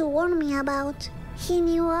tried to warn me about. He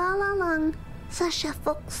knew all along. Such a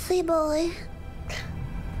foxy boy.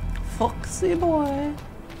 Foxy boy.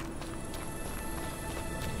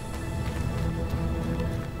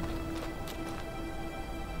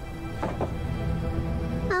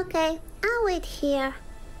 Okay, I'll wait here.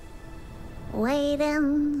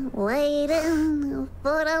 Waiting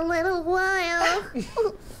for a little while.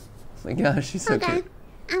 Oh my gosh, she's so Okay, cute.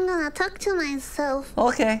 I'm gonna talk to myself.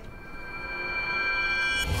 Okay.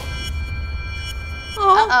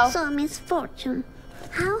 Uh-oh. So, Misfortune,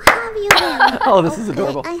 how have you been? Oh, this is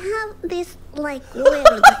adorable. I have this, like, weird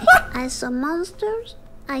day. I saw monsters,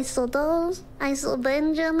 I saw dolls, I saw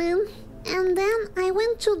Benjamin. And then I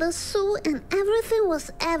went to the zoo and everything was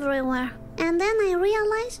everywhere. And then I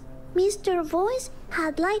realized Mr. Voice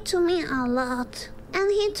had lied to me a lot. And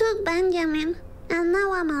he took Benjamin. And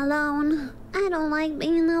now I'm alone. I don't like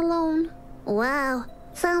being alone. Wow,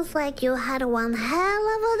 sounds like you had one hell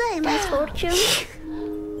of a day, Misfortune.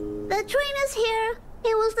 The train is here.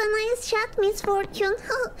 It was a nice chat, Misfortune.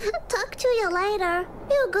 Talk to you later.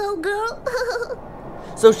 You go, girl.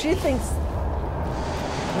 So she thinks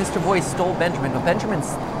Mr. Voice stole Benjamin, but Benjamin's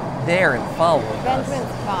there and following us.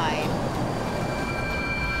 Benjamin's fine.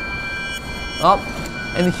 Oh,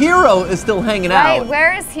 and Hero is still hanging Right, out.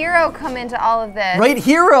 where does Hero come into all of this? Right,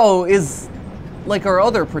 Hero is like our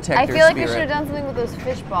other protector I feel like we spirit. should have done something with those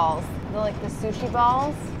fish balls. Like the sushi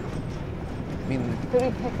balls. I mean, Could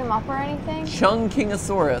we pick them up or anything? Chung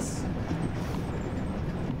Kingosaurus.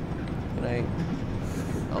 Can I?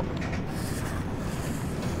 Oh.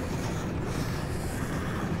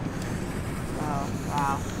 Oh,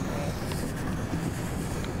 wow. Great.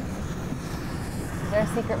 Is there a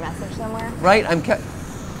secret message somewhere? Right, I'm because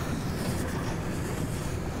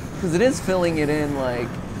it is filling it in like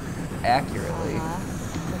accurately.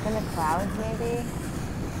 Within the clouds, maybe?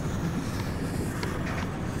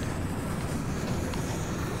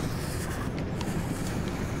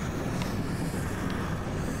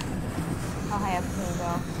 How high up can you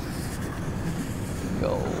go?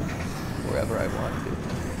 Go wherever I want to.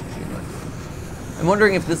 Pretty much. I'm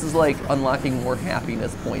wondering if this is like unlocking more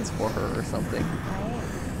happiness points for her or something. Right?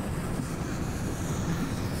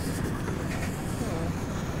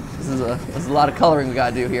 This is a lot of coloring we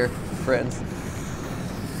gotta do here, friends.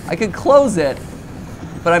 I could close it,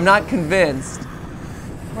 but I'm not convinced.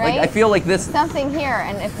 Right? Like I feel like this. Something here,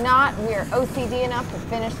 and if not, we're OCD enough to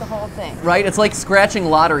finish the whole thing. Right, it's like scratching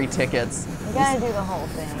lottery tickets. You gotta do the whole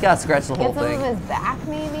thing. You gotta scratch the whole Get some thing. of his back,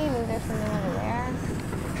 maybe? Maybe there's something under there.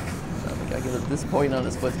 I gotta get this point on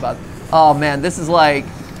his foot spot. Oh man, this is like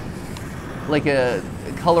a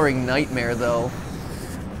coloring nightmare though,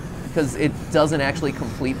 because it doesn't actually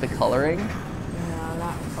complete the coloring, No,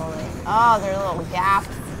 not fully. Oh, there are little gaps.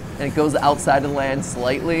 and it goes outside the land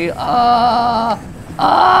slightly.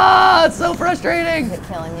 It's so frustrating. Is it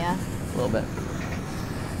killing you? A little bit.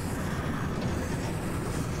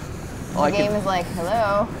 Oh, The game is like,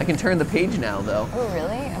 hello. I can turn the page now though, Oh,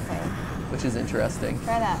 really? Okay. which is interesting.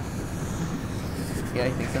 Try that. Yeah,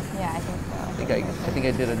 I think so. Yeah, I think so. I think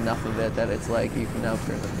I did enough of it that it's like you can now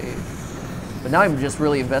turn the page. But now I'm just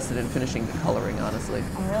really invested in finishing the coloring, honestly.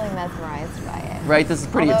 I'm really mesmerized by it. Right, this is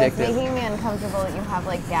pretty Although addictive. It's making me uncomfortable that you have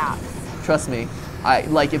like gaps. Trust me.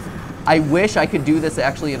 I wish I could do this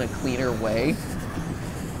actually in a cleaner way,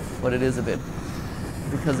 but it is a bit,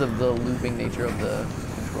 because of the looping nature of the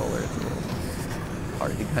controller, it's a little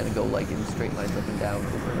hard to kind of go like in straight lines up and down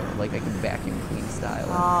over and over, like I can vacuum clean style.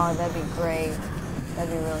 Oh, that'd be great.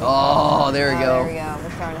 That'd be really Oh, fun. there we go. There we go.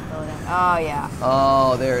 We're starting to fill it in. Oh, yeah.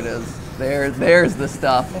 Oh, there it is. There's the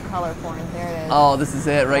stuff. The color form. There it is. Oh, this is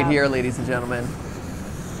it right Yeah. here, ladies and gentlemen.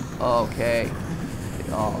 Okay.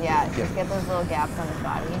 Oh, Yeah, get- just get those little gaps on his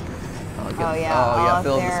body. Oh, yeah. Oh, yeah, Oh,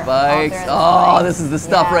 fill the there- spikes. there are the Oh, spikes. this is the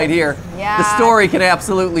stuff Yes. right here. Yeah. The story can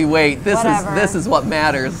absolutely wait. Whatever. This is what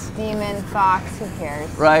matters, Demon, fox, who cares?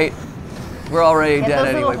 right? We're already Get dead those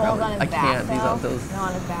anyway, little holes probably. on his I back, can't. These though. aren't those. No,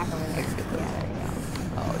 on his back over there. I can get those. Yeah, there you go.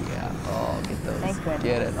 Oh yeah. Oh, get those. Thank goodness.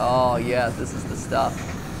 Get it. Oh yeah, this is the stuff.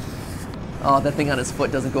 Oh, that thing on his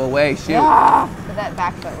foot doesn't go away. Shoot. Yeah. So that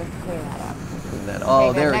back foot would clean that up. Clean that. Oh,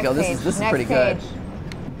 Okay, there we next go. This page. is Next pretty page. good.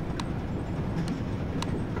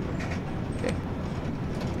 Okay.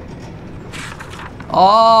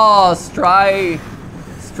 Oh,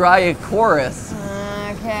 Striacorus.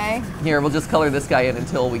 Okay. Here, we'll just color this guy in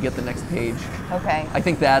until we get the next page. Okay. I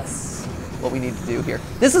think that's what we need to do here.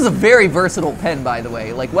 This is a very versatile pen, by the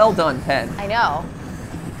way. Like, well done pen. I know.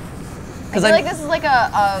 I 'Cause feel I'm- like this is like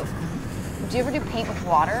a. Do you ever do paint with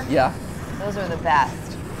water? Yeah. Those are the best.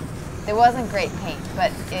 It wasn't great paint,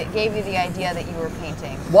 but it gave you the idea that you were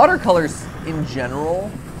painting. Watercolors in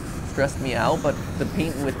general stressed me out, but the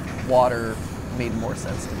paint with water made more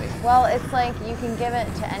sense to me. Well, it's like you can give it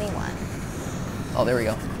to anyone. Oh, there we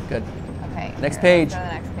go. Good. Okay. Next here, page. let's go to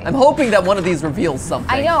the next page. I'm hoping that one of these reveals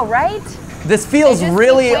something. I know, right? This feels I just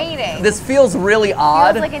really. keep waiting. This feels really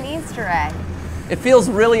odd. Feels like an Easter egg. It feels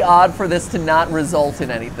really odd for this to not result in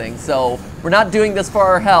anything. So we're not doing this for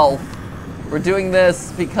our health. We're doing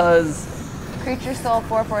this because. Creature Soul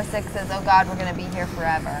 446 says, "Oh God, we're gonna be here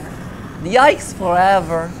forever." Yikes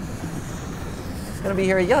forever. It's gonna be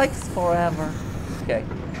here. Yikes forever. Okay.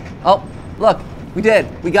 Oh, look, we did.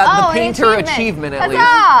 We got the an painter achievement at least.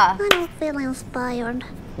 Huzzah! I don't feel inspired.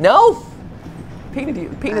 No.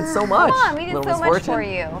 Painted so much. Come on, we did Little so much Misfortune. for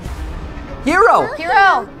you. Hero.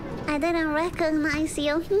 Hero! I didn't recognize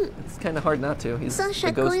you. It's kind of hard not to. He's Such the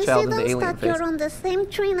a ghost child in the coincidence alien that face. you're on the same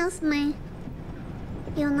train as me.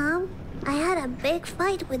 You know, I had a big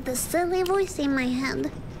fight with the silly voice in my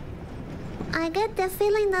head. I get the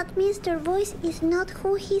feeling that Mr. Voice is not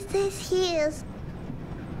who he says he is.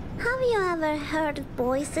 Have you ever heard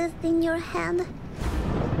voices in your head?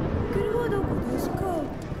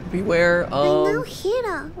 Beware I know, of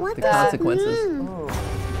Hira. What the does it consequences. mean?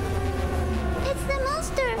 It's the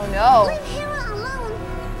monster. Oh, no. Leave Hira alone.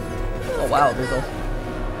 Oh wow, there's a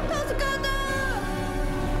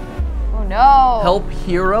Oh no! help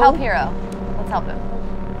hero. Help Hero. Let's help him.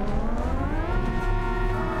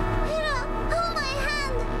 Hira, hold my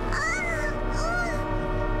hand.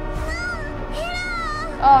 No,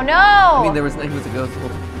 Hira. Oh no! I mean, he was a ghost.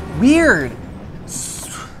 Weird.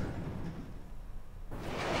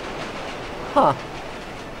 Huh.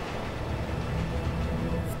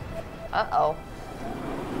 Uh-oh.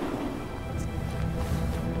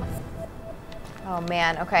 Oh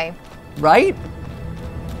man, okay. Right?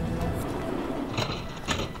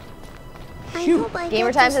 I Shoot. hope I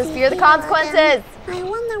Gamer get Time to says, see fear the Hira consequences. again. I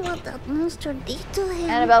wonder what that monster did to him.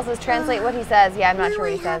 Annabelle says, translate what he says. Yeah, I'm not Now sure what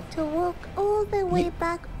I he says. have to walk all the way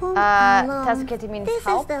back home Tessa alone. Kitty means This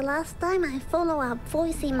help. is the last time I follow a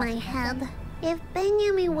voice in my head. If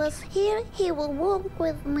Benjamin was here, he would walk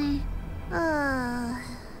with me. He's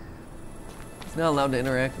not allowed to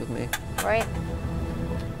interact with me. Right?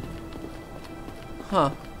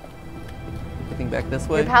 Huh. Looking back this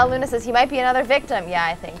way. Your pal Luna says he might be another victim. Yeah,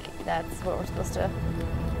 I think that's what we're supposed to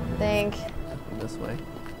think. This way.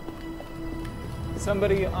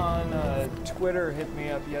 Somebody on Twitter hit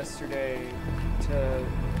me up yesterday to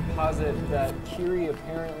posit that Kiri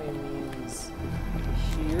apparently means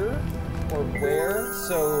here or where,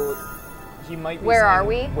 so he might be Where saying, are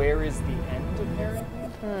we? where is the end,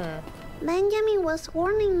 apparently? Benjamin was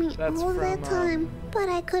warning me That's all the from, time, but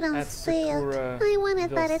I couldn't at see it. Sakura I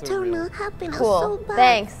wanted that Del eternal Surreal. happiness Cool. so bad.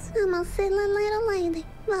 Thanks. I'm a silly little lady.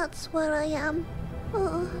 That's what I am.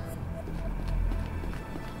 Oh.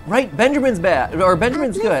 Right, Benjamin's bad, or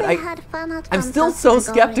Benjamin's At least good. I had fun at I'm still so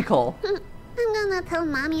Phantasmagoria. skeptical. I'm gonna tell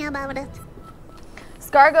mommy about it.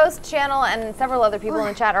 Scargo's channel and several other people in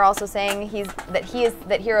the chat are also saying that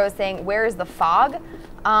Hero is saying where is the fog,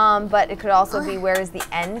 but it could also be where is the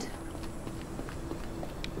end.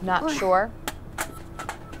 Not sure.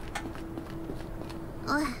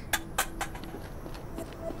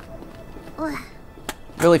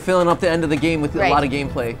 Really filling up the end of the game with a Right. lot of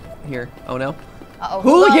gameplay here. Oh no. Uh-oh.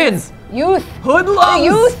 Hooligans! Youth! Hoodlums!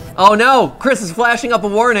 Youth! Oh no, Chris is flashing up a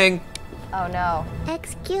warning. Oh no.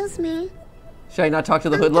 Excuse me. Should I not talk to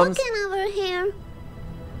the I'm hoodlums? talking over here.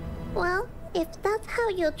 Well, if that's how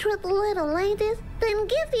you treat little ladies, then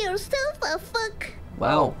give yourself a fuck.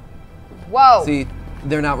 Wow. Whoa. See,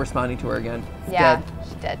 they're not responding to her again. Yeah, Dead.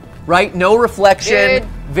 she's dead. Right? No reflection. Dude.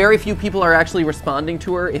 Very few people are actually responding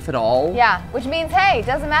to her, if at all. Yeah, which means, hey,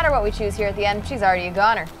 doesn't matter what we choose here at the end. She's already a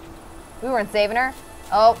goner. We weren't saving her.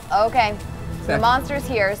 Oh, okay. So the Back- monster's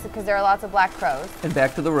here because there are lots of black crows. And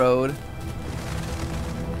back to the road.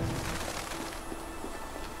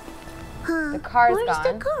 Huh? The car's Where's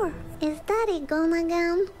gone. the car? Is Daddy gone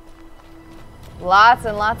again? Lots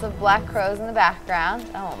and lots of black crows in the background.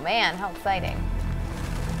 Oh man, how exciting.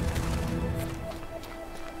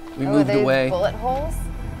 We Oh, are moved these away. bullet holes?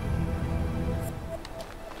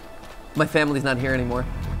 My family's not here anymore.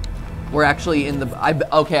 We're actually in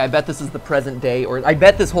the. Okay, I bet this is the present day, or I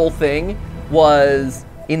bet this whole thing was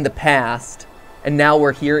in the past, and now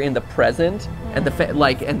we're here in the present. And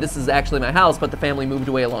and this is actually my house, but the family moved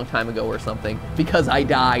away a long time ago or something because I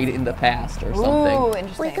died in the past or something. Ooh, We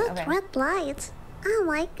interesting. got Okay. red lights. I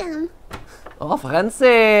like them. Oh,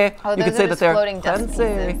 Francais! Oh, You those could are say just that they're floating dust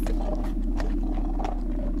Francais. pieces.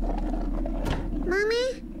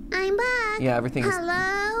 Mommy, I'm back. Yeah, everything's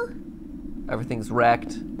Hello? everything's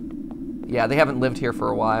wrecked. Yeah, they haven't lived here for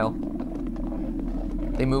a while.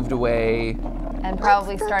 They moved away. And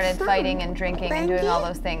probably started fighting and drinking and doing all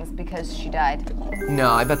those things because she died. No,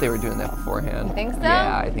 I bet they were doing that beforehand. You think so?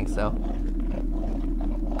 Yeah, I think so.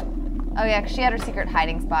 Oh yeah, 'cause she had her secret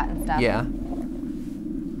hiding spot and stuff. Yeah.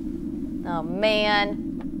 Oh man.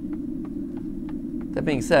 That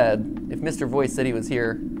being said, if Mr. Voice said he was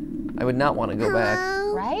here, I would not want to go back.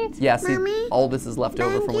 Hello? Right? Yeah, see, Mommy? all this is left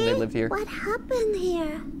over from when they Benji, lived here. What happened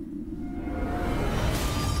here?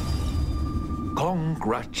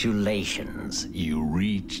 Congratulations, you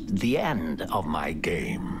reached the end of my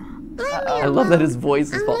game. I love that his voice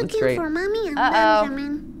is I'm falling looking straight. for Mommy and Uh-oh.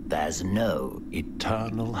 Benjamin. There's no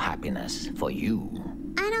eternal happiness for you.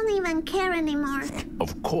 I don't even care anymore.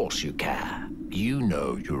 Of course you care. You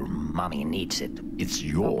know your mommy needs it. It's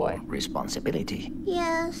your boy. responsibility.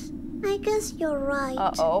 Yes, I guess you're right.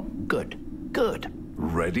 Uh-oh. Good, good.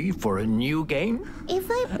 Ready for a new game? If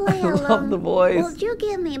I play love alone, the voice. would you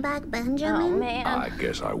give me back Benjamin? Oh man. I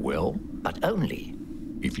guess I will. But only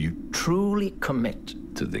if you truly commit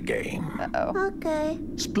to the game. Uh-oh. Okay.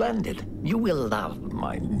 Splendid. You will love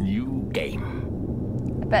my new game.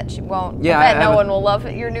 I bet she won't. Yeah, I bet I no haven't- one will love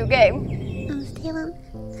your new game. Steven,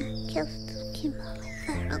 just keep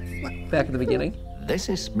Back at the beginning. This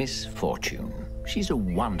is Misfortune. She's a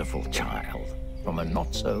wonderful child from a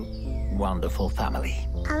not-so-wonderful family.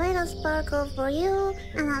 A little sparkle for you,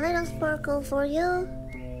 and a little sparkle for you.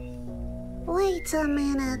 Wait a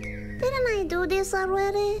minute. Didn't I do this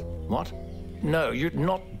already? What? No, you're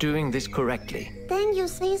not doing this correctly. Then you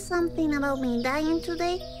say something about me dying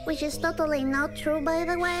today, which is totally not true, by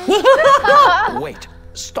the way. Wait,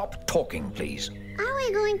 stop talking, please. Are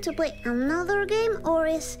we going to play another game, or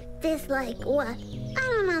is this like what? I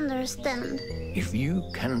don't understand. If you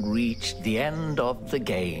can reach the end of the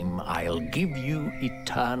game, I'll give you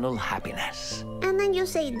eternal happiness. And then you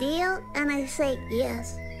say deal, and I say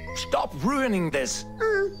yes. Stop ruining this!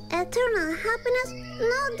 Eternal happiness?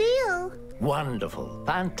 No deal. Wonderful,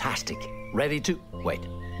 fantastic. Ready to... Wait,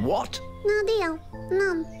 what? No deal.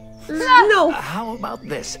 No. No! How about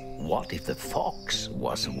this? What if the fox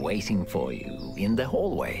was waiting for you in the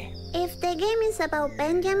hallway? If the game is about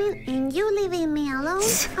Benjamin and you leaving me alone,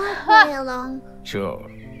 I'll play along. Sure,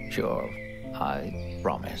 sure. I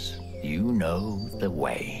promise. You know the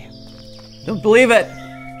way. Don't believe it!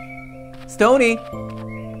 Stony!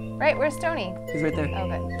 Right, where's Tony? He's right there.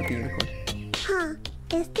 Okay. With the unicorn. Huh.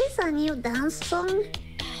 Is this a new dance song?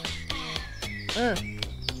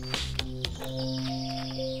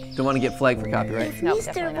 Don't want to get flagged for copyright. If No, Mr.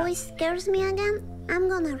 definitely not. Voice scares me again, I'm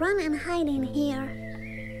gonna run and hide in here.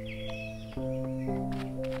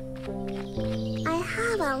 I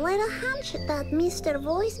have a little hunch that Mr.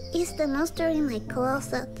 Voice is the monster in my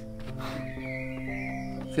closet.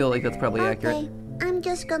 I feel like that's probably accurate. Okay, I'm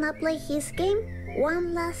just gonna play his game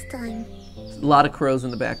one last time. A lot of crows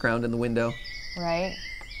in the background in the window. Right?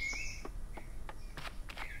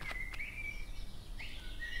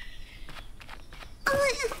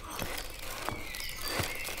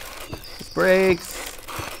 Brakes.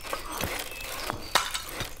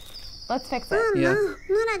 Let's fix it. Oh Yeah. no,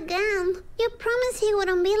 not again. You promised he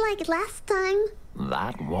wouldn't be like last time.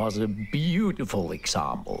 That was a beautiful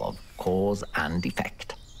example of cause and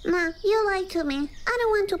effect. Ma, you lied to me. I don't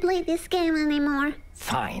want to play this game anymore.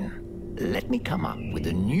 Fine. Let me come up with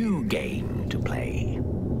a new game to play.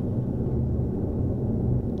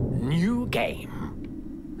 New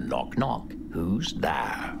game. Knock knock. Who's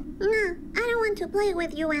there? No, I don't want to play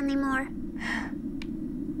with you anymore.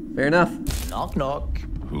 Fair enough. Knock knock.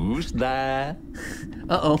 Who's there?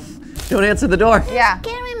 Uh-oh. Don't answer the door. Yeah.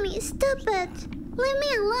 Scaring me, stop it. Leave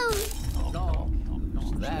me alone.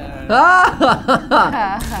 Who's there?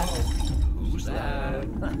 Ah! Who's there?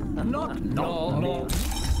 Knock knock.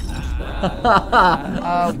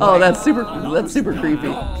 Oh, that's super creepy.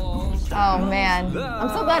 Oh man. I'm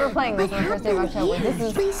so glad we're playing this on the first day of October. My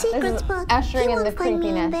This secret is spot. ushering He in the won't find me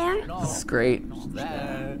in creepiness. there. This is great.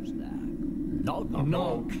 There. Knock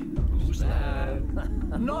knock. Who's there?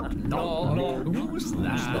 Knock knock. Who's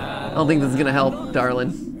there? I don't think this is gonna help,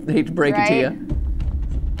 darling. I hate to break it to Right? you.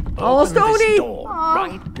 Oh, Open this Stony! door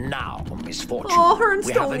right now, Misfortune. Oh, her and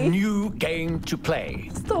We have a Stony. new game to play.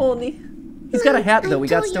 Stony. He's got a hat though. I We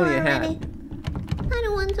got told you Stony a hat. already. I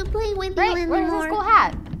don't want to play with Right? you Where's anymore. his cool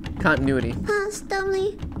hat? Continuity.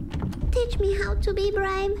 Stony, teach me how to be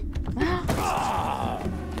brave.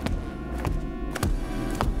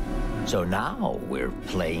 So now we're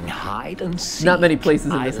playing hide and seek. Not many places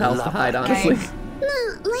in I this house to love hide, it. honestly.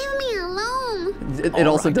 No, leave me alone. It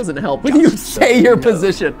also Alright. doesn't help when you Just so say your know,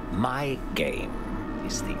 position. My game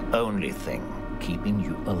is the only thing keeping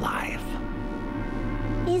you alive.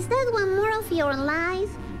 Is Is that one more of your lies?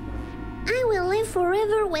 I will live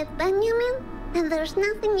forever with Benjamin, and there's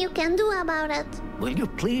nothing you can do about it. Will you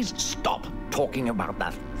please stop talking about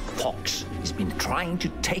that fox? He's been trying to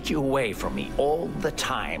take you away from me all the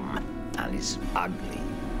time. And his ugly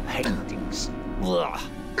paintings. Ugh.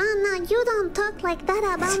 Oh no, you don't talk like that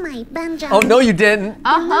about my Benjamin. Oh, no, you didn't.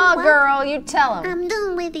 Uh-huh, what? girl, you tell him. I'm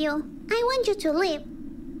done with you. I want you to leave.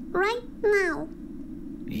 Right now.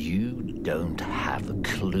 You don't have a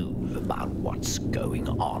clue about what's going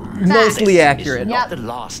on. Mostly This accurate. is not Yep. the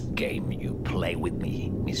last game you play with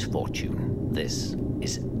me, Misfortune. This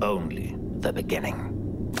is only the beginning.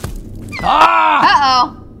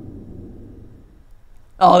 Ah! Uh-oh.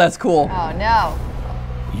 Oh, that's cool. Oh, no.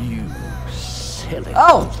 You silly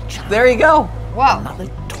Oh, child. there you go. Whoa. Another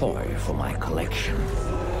toy for my collection.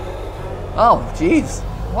 Oh, jeez.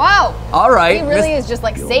 Whoa. All right. He really is just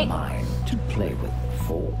like You're Satan. mine to play with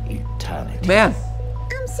for eternity. Man,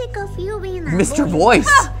 I'm sick of you being a Mr. bully.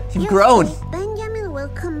 Voice, you've grown. Benjamin will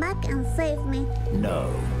come back and save me.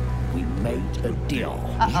 No, we made a deal.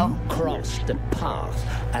 Uh-oh. You crossed the path,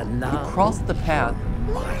 and now Cross the path.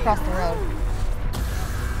 Across the road.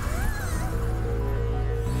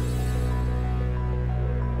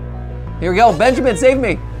 Here we go. Benjamin, save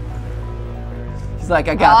me. He's like,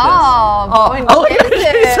 I got Oh, this. going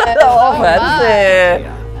places. Oh, So that's much.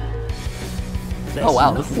 it. There's Oh,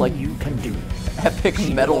 wow, this is nothing like you can do. Epic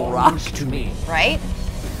She metal rock. belongs to me. Right?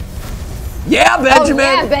 Yeah, Benjamin.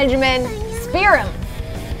 Oh, yeah, Benjamin. Spear him.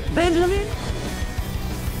 Benjamin.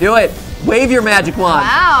 Do it. Wave your magic wand.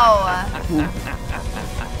 Wow.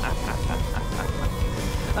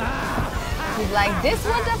 He's like, this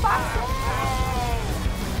what the fox said?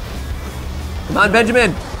 Come on,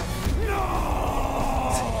 Benjamin.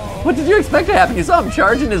 What did you expect to happen? You saw him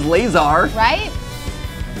charging his laser. Right?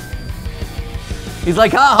 He's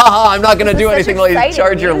like, ha ha ha, I'm not gonna This do is such anything like exciting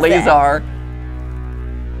charge your music. laser.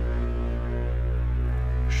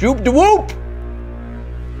 Shoop de whoop.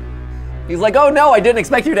 He's like, oh no, I didn't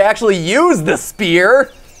expect you to actually use the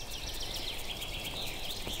spear.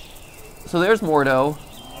 So there's Morgo.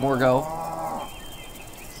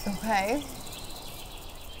 Okay.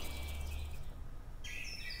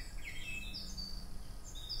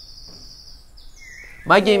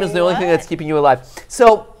 My game is the only thing that's keeping you alive.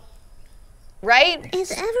 So, Right?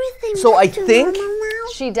 Is everything So back I to think- normal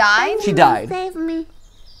now? She died? She Benjamin died. Save me.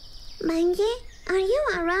 Benji, are you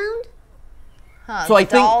around? Huh, So the I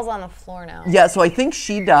think- doll's on the floor now. yeah, so I think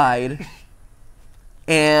she died.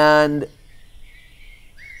 And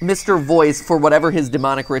Mr. Voice, for whatever his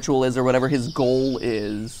demonic ritual is or whatever his goal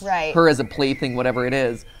is, Right. her as a plaything, whatever it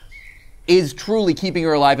is truly keeping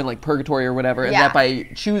her alive in like purgatory or whatever. And Yeah. that by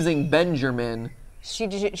choosing Benjamin, She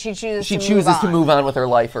chooses she to chooses to on. move on with her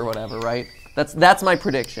life or whatever, right? That's my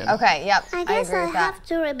prediction. Okay, yep. I I guess agree I with that. have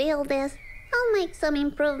to rebuild this. I'll make some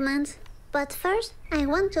improvements. But first, I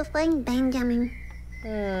want to thank Benjamin.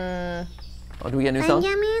 Oh, do we get a new song?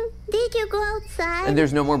 Benjamin, did you go outside? And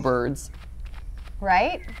there's no more birds.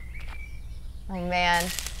 Right? Oh, man.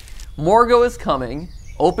 Morgo is coming.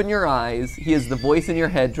 Open your eyes. He is the voice in your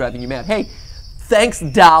head driving you mad. Hey, thanks,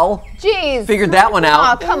 doll. Jeez. Figured that one Oh,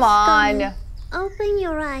 out. come on. Open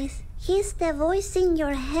your eyes. He's the voice in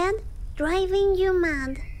your head driving you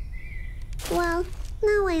mad. Well,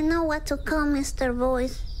 now I know what to call Mr.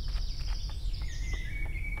 Voice.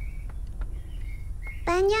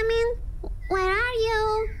 Benjamin, where are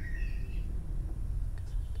you?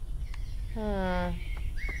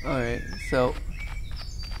 All right, so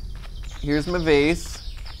here's my vase.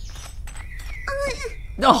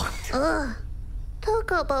 No. Ugh.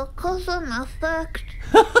 Talk about cause and effect.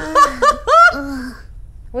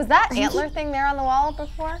 Was that antler thing there on the wall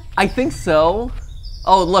before? I think so.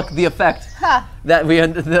 Oh, look, the effect. Huh. That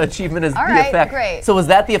the achievement is All the right, effect. great. So was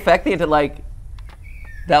that the effect? They had to like.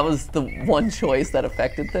 That was the one choice that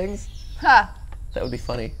affected things. Huh. That would be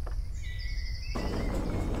funny.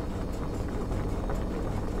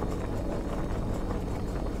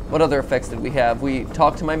 What other effects did we have? We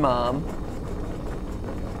talked to my mom.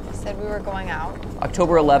 Said we were going out.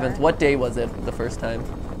 October 11th. What day was it the first time?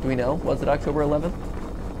 Do we know? Was it October 11th?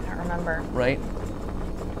 I don't remember. Right?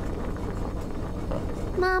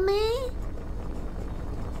 Mommy?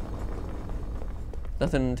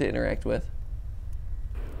 Nothing to interact with.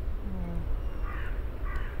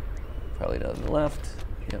 Probably nothing left.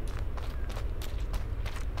 Yep.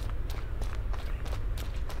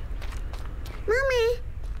 Mommy?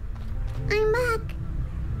 I'm back.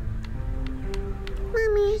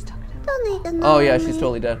 Mommy, don't ignore Oh yeah, me. she's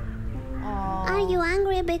totally dead. Are you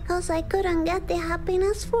angry because I couldn't get the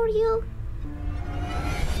happiness for you?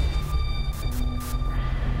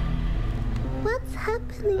 What's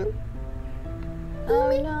happening?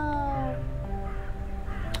 Oh no.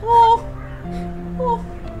 Oh. Oh.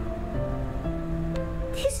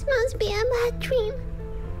 This must be a bad dream.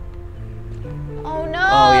 Oh no.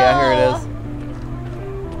 Oh yeah, here it is.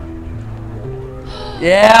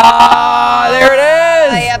 Yeah, there it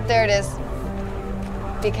is. Yep, there it is.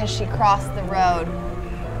 Because she crossed the road.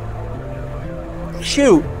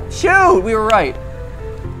 Shoot, shoot, we were right.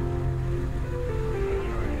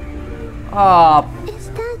 Ah, Is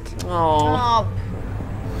that? oh, Oh,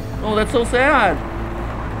 oh, that's so sad.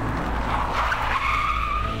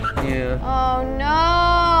 Yeah. oh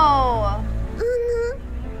no. Oh no.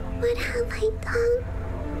 What have I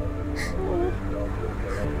done?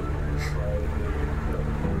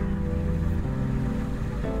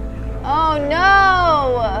 Oh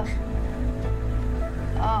no.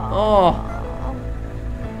 Oh,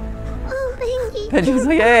 Oh, Benji. Benji's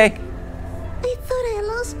like, hey. I thought I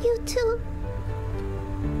lost you too.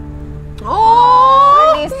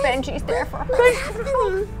 Oh. At least Benji's there for her. What's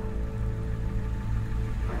happening?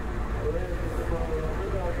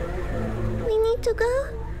 We need to go?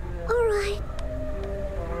 Alright.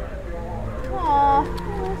 Aw.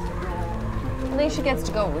 At least she gets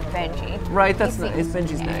to go with Benji. Right, that's He nice. seems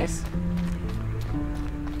Benji's okay. nice.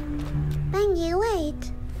 Benji,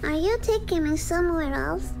 wait. Are you taking me somewhere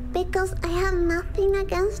else? Because I have nothing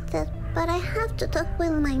against it, but I have to talk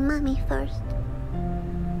with my mommy first.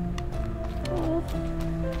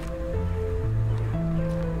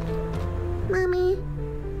 Mommy,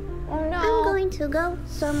 Oh no. I'm going to go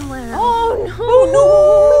somewhere else. Oh no.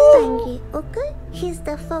 With Benji, okay? He's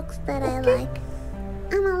the fox that I like.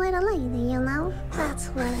 I'm a little lady, you know? That's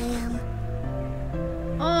what I am.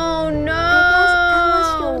 Oh no. I guess I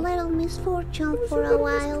was your little misfortune for a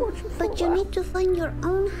while, but you need to find your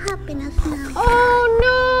own happiness now. Oh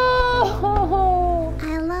no.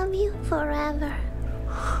 I love you forever.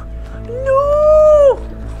 No.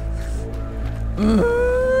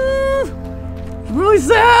 It's really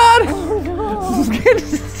sad. Oh no.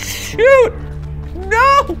 Shoot.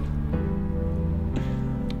 No.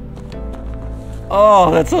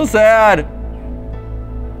 Oh, that's so sad.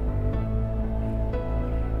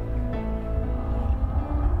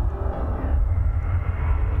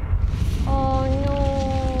 Oh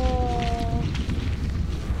no.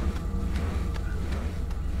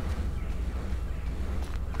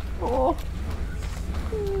 Oh.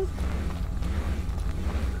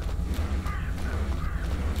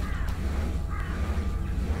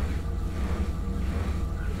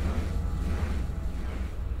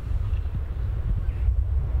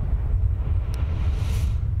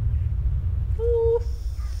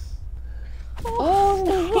 Oh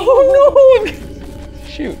no. Oh no.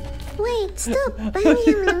 Shoot. Wait, stop,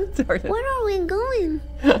 Benjamin. Sorry. Where are we going?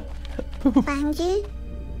 Benji?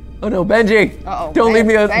 Oh no, Benji! Uh-oh. Don't leave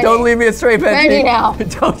me. Benji. Don't leave me astray, Benji. Benji now.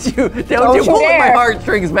 Don't you Don't you pull at my dare.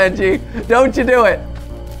 heartstrings, Benji? Don't you do it,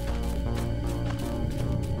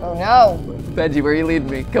 Oh no. Benji? Where are you leading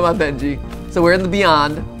me? Come on, Benji. So we're in the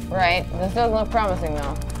beyond. Right. This doesn't look promising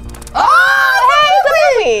though.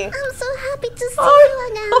 Oh, Hey, I'm so happy to see Oh,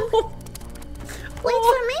 you again. Wait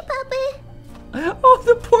for me, puppy. oh,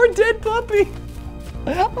 the poor dead puppy.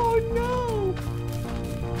 Oh no.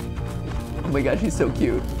 Oh my gosh, he's so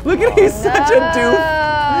cute. Look at he's such a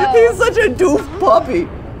doof. He's such a doof puppy.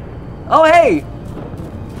 Oh hey.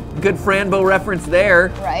 Good Fran Bow reference there.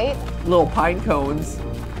 Right? Little pine cones.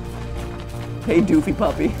 Hey, doofy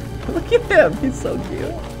puppy. Look at him. He's so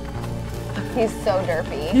cute. He's so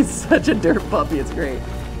derpy. He's such a dirt puppy. It's great.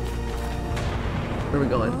 Where are we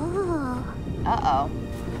going? Oh, Uh-oh.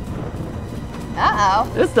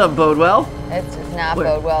 Uh-oh. This doesn't bode well. This does not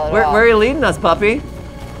bode well at where, all. where are you leading us, puppy?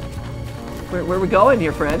 Where are we going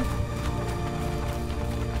here, friend?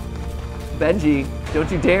 Benji,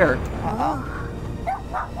 don't you dare.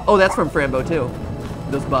 Uh-oh. Oh, that's from Fran Bow too.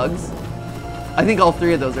 Those bugs. I think all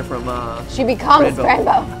three of those are from She becomes Fran Bow. Fran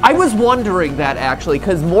Bow. I was wondering that actually,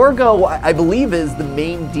 because Morgo, I believe, is the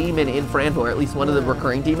main demon in Fran Bow, or at least one of the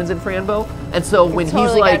recurring demons in Fran Bow. And so when Totally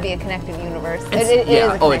he's gotta like, be a connected universe. it's- It is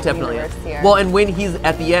a oh, it connected definitely universe is. here. Well, and when he's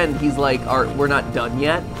at the end, he's like, we're not done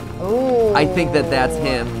yet. Ooh. I think that's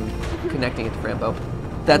him connecting it to Fran Bow.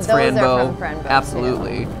 That's Those Fran are Bow. from Fran Bow, too.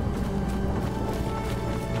 Absolutely.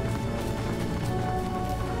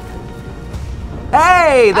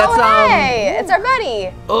 Hey, that's hey, it's our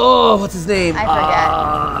buddy. Oh, what's his name?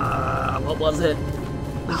 I forget. What was it?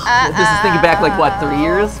 This is thinking back like what, 30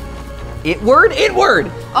 years?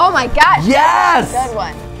 Itward! Oh my gosh. Yes! Good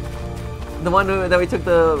one. The one that we took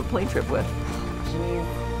the plane trip with. Jeez.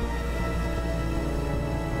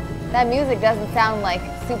 That music doesn't sound like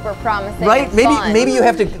super promising. Right? and fun. Maybe you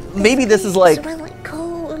have to. Maybe this is like. it's really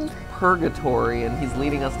purgatory, and he's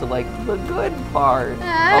leading us to like the good part of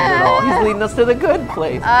it all. He's leading us to the good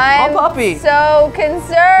place. I'm puppy. so concerned.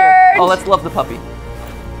 Here. Oh, let's love the puppy.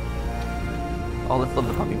 Oh, let's love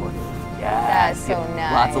the puppy more. Yes. That's so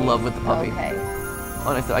nice. Lots of love with the puppy. Okay.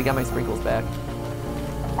 Oh, nice. I got my sprinkles back.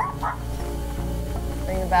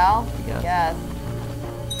 Ring the bell? Yeah. Yes.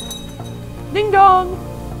 Ding dong.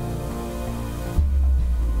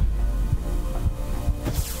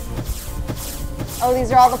 Oh,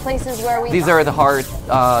 these are all the places where we... These are the heart,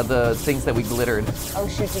 the things that we glittered. Oh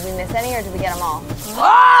shoot, did we miss any or did we get them all?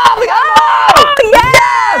 Oh, we got them all!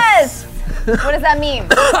 Yes! What does that mean?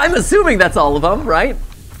 I'm assuming that's all of them, right?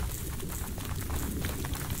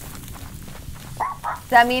 Does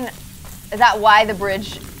that mean, is that why the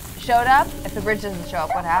bridge showed up? If the bridge doesn't show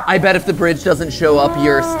up, what happens? I bet if the bridge doesn't show up,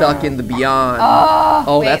 you're stuck in the beyond.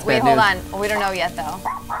 Oh, wait, that's wait, bad hold news. on. We don't know yet though.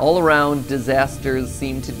 All around, disasters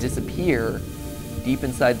seem to disappear. Deep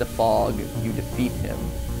inside the fog, you defeat him.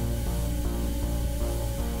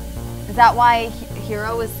 Is that why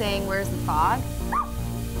Hero was saying, where's the fog?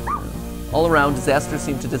 All around, disasters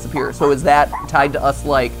seem to disappear. So is that tied to us,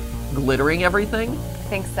 like, glittering everything? I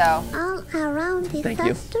think so. All around Thank you.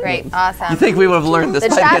 disaster. Great, awesome. You think we would have learned this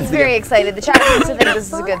The 5 chat's minutes ago? very excited. The chat seems to think this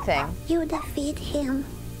is a good thing. You defeat him.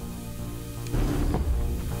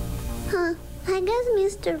 Huh. I guess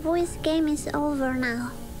Mr. Voice game is over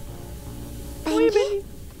now. Benji?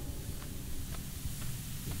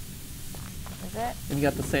 Is it? And you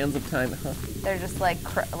got the sands of time, huh? They're just like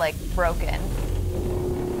broken.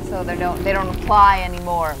 So they don't apply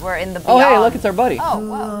anymore. We're in the beyond. Oh, hey, look, it's our buddy. Oh, Who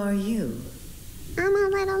whoa. are you? I'm a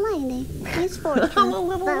little lady. Misfortune. I'm a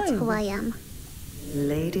little That's lady. who I am.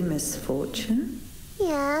 Lady Misfortune?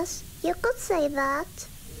 Yes, you could say that.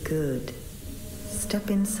 Good.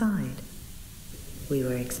 Step inside. We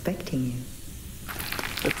were expecting you.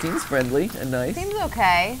 That seems friendly and nice. Seems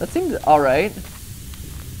okay. That seems all right.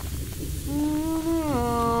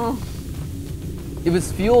 It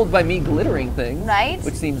was fueled by me glittering things, Right.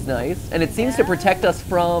 which seems nice, and it seems to protect us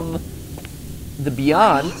from the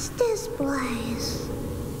beyond. What is this place?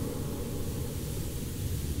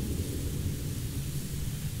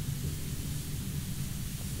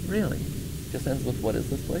 Really? Just ends with what is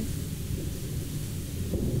this place?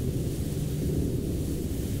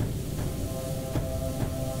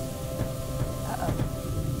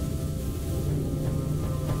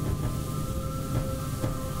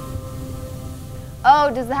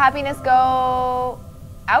 Oh, does the happiness go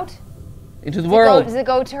out? Into the world. Does it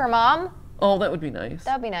go to her mom? Oh, that would be nice.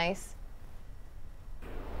 That'd be nice.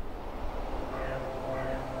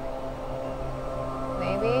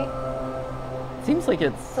 Maybe. Seems like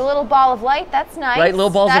it's It's a little ball of light. That's nice. right. Little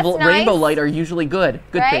balls That's of nice, rainbow light are usually good.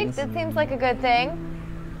 Good right? things. That seems like a good thing.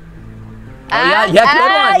 Oh, yeah, good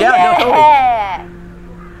one. Yeah, no, totally. yeah.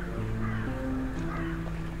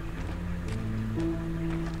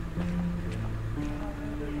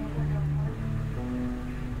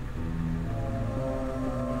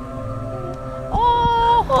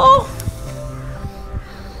 Oh.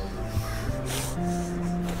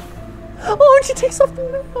 Oh, and she takes off the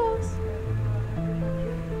necklace.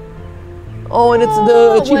 Oh, and it's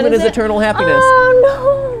the achievement is eternal happiness. Oh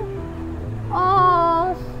no.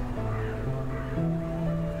 Oh.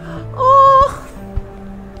 Oh.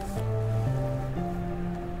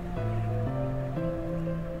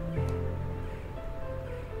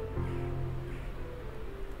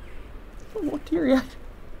 What teary-eyed.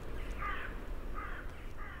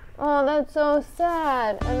 Oh, that's so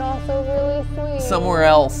sad and also really sweet. Somewhere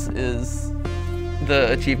else is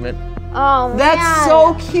the achievement. Oh man. That's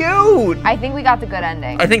so cute. I think we got the good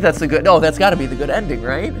ending. I think that's the good. Oh, that's got to be the good ending,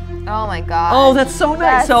 right? Oh my god. Oh, that's so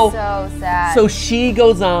nice. That's so sad. So she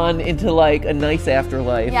goes on into like a nice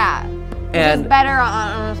afterlife. yeah. And And better,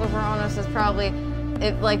 honestly, for honest, is probably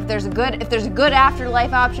if there's a good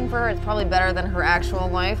afterlife option for her, it's probably better than her actual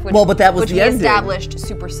life. Which, Well, but that was which the we ending. established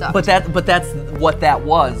super sucked. but that's what that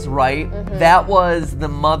was, right? That was the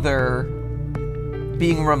mother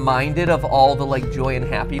being reminded of all the like joy and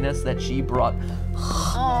happiness that she brought.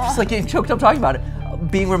 Just like getting choked up talking about it.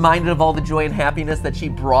 Being reminded of all the joy and happiness that she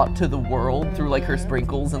brought to the world through like her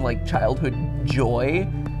sprinkles and like childhood joy,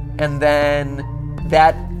 and then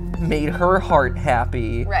that made her heart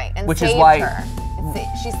happy. right, and which saved is why. her.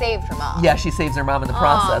 She saved her mom. Yeah, she saves her mom in the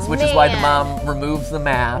process, which is why the man. mom removes the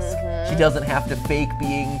mask. She doesn't have to fake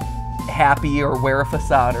being happy or wear a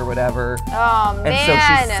facade or whatever. Oh man. And so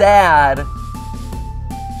she's sad.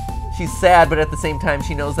 She's sad, but at the same time,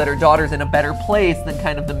 she knows that her daughter's in a better place than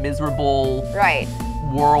kind of the miserable Right.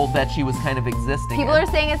 world that she was kind of existing People in.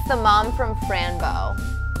 are saying it's the mom from Fran Bow.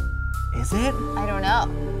 Is it? I don't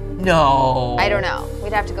know. No. I don't know.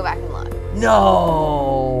 We'd have to go back and look.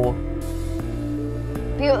 No.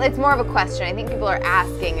 It's more of a question. I think people are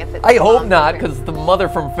asking if it's. I hope not, because the mother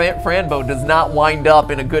from Fran Bow does not wind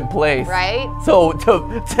up in a good place. Right? So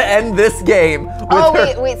to end this game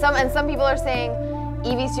with wait. Some people are saying,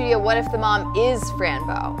 EV Studio, what if the mom is Fran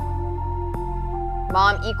Bow?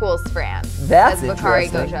 Mom equals Fran. That's says Bakari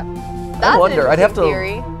interesting. Goja. That's I wonder. An I'd have to.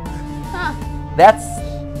 theory. Huh. That's.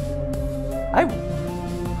 I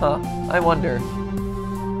wonder.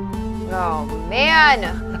 Oh man.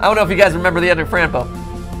 I don't know if you guys remember the end of Fran Bow.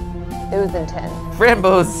 It was intense. Fran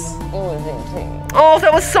Bow's. It was intense. Oh,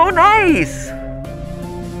 that was so nice.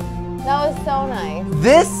 That was so nice.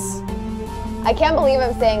 This. I can't believe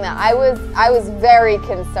I'm saying that. I was very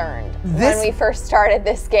concerned when we first started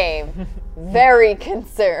this game. Very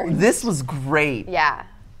concerned. This was great. Yeah.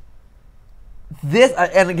 This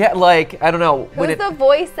and again, like, I don't know. Who's the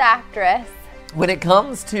voice actress? When it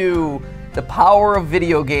comes to the power of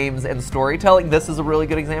video games and storytelling, this is a really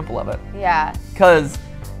good example of it. Yeah. Because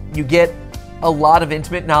you get a lot of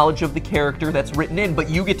intimate knowledge of the character that's written in, but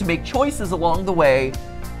you get to make choices along the way,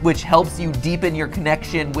 which helps you deepen your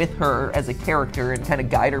connection with her as a character and kind of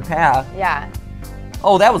guide her path. Yeah.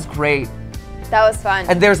 Oh, that was great. That was fun.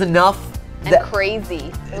 And there's enough. And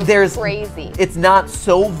crazy. There's crazy. It's not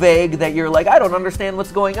so vague that you're like, I don't understand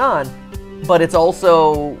what's going on. But it's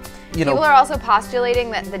also, you know. People are also postulating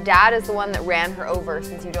that the dad is the one that ran her over,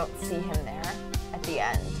 since you don't see him there at the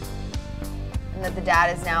end. And that the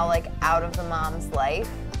dad is now like out of the mom's life.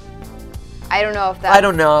 I don't know if that. I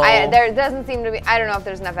don't know. There doesn't seem to be. I don't know if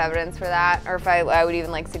there's enough evidence for that, or if I would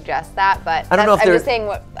even like suggest that. But I don't know if I'm just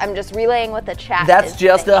saying I'm just relaying what the chat. That's is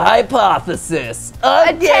just saying. a hypothesis. A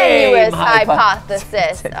tenuous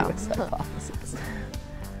hypothesis. Tenuous hypothesis.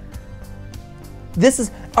 This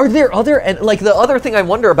is. Are there other and like the other thing I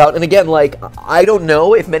wonder about? And again, like I don't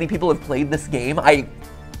know if many people have played this game.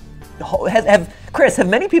 Chris, have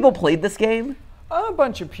many people played this game? A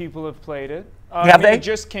bunch of people have played it. Have they? It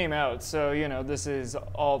just came out, so you know this is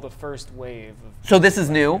all the first wave. So this is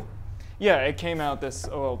new? Yeah, it came out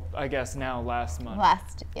I guess now last month.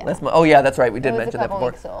 Last month. Oh yeah, that's right. We did mention that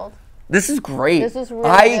before. Weeks old. This is great. This is really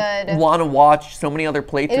I want to watch so many other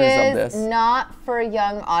playthroughs of this. It is not for a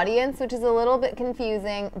young audience, which is a little bit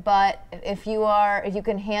confusing, but if you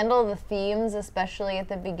can handle the themes, especially at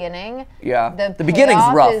the beginning, the beginning's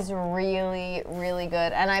rough. Is really, really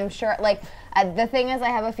good. And I'm sure, like, the thing is, I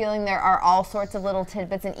have a feeling there are all sorts of little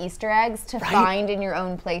tidbits and Easter eggs to find in your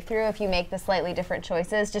own playthrough if you make the slightly different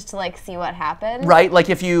choices, just to like see what happens. Right, like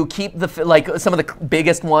if you keep some of the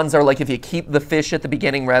biggest ones are like if you keep the fish at the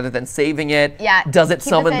beginning rather than saving it. Yeah. Does it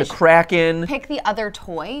summon the Kraken? Pick the other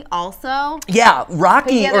toy also. Yeah,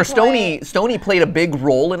 Rocky or Stony played a big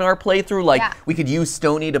role in our playthrough. Like we could use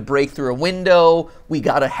Stony to break through a window. We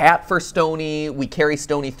got a hat for Stony. We carry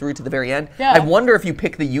Stony through to the very end. Yeah. I wonder if you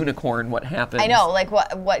pick the unicorn, what happens. I know, like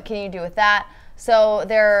what can you do with that? So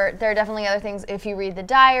there are definitely other things. If you read the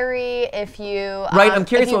diary, if you I'm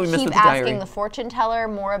curious what we missed with the diary. Keep asking the fortune teller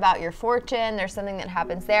more about your fortune, there's something that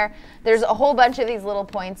happens there. There's a whole bunch of these little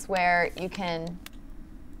points where you can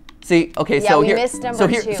see. Okay, yeah, so we here, missed number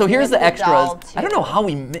two. So here's the extras. I don't know how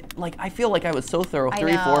I feel like I was so thorough.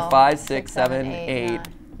 3, 4, 5, 6, 7, 8,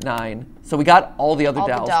 9. So we got all the other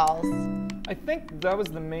dolls. I think that was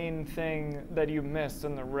the main thing that you missed,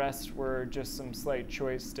 and the rest were just some slight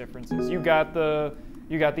choice differences. You got the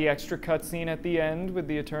extra cutscene at the end with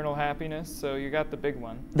the eternal happiness, so you got the big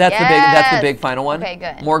one. That's the big final one. Okay,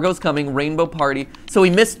 good. Morgo's coming, Rainbow Party. So we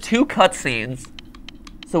missed 2 cutscenes.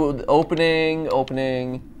 So opening,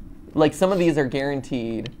 like some of these are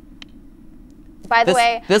guaranteed. By the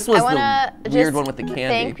way, this was I the weird one with the candy.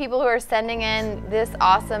 Thank people who are sending in this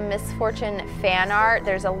awesome Misfortune fan art.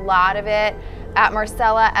 There's a lot of it. At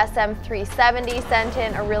Marcella SM370 sent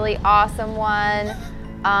in a really awesome one.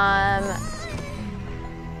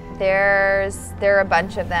 There are a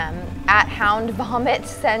bunch of them. At Hound Vomit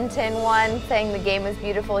sent in one saying the game is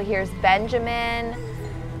beautiful. Here's Benjamin.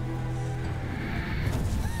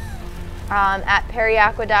 At Perry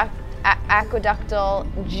Aqueductal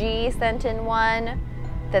G sent in one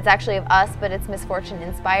that's actually of us, but it's Misfortune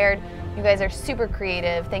inspired. You guys are super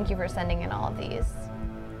creative. Thank you for sending in all of these.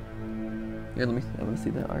 Here, I want to see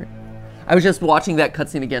that art. I was just watching that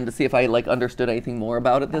cutscene again to see if I like understood anything more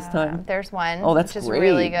about it this time. There's one. Oh, that's which great. is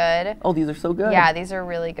really good. Oh, these are so good. Yeah, these are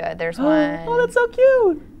really good. There's one. Oh, that's so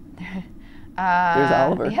cute. There's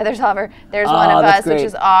Oliver. Yeah, there's Oliver. There's one of us, which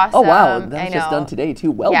is awesome. Oh wow, that was just done today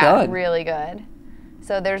too. Well done. Yeah, really good.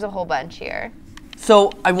 So there's a whole bunch here.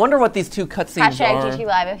 So I wonder what these 2 cutscenes are.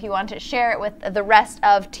 #GTLive if you want to share it with the rest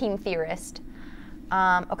of Team Theorist.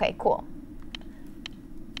 Okay, cool.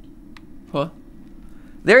 Huh.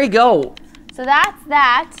 There you go. So that's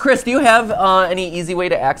that. Chris, do you have any easy way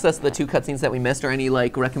to access the 2 cutscenes that we missed, or any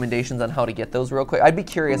like recommendations on how to get those real quick? I'd be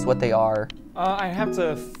curious what they are. I have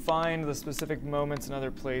to find the specific moments in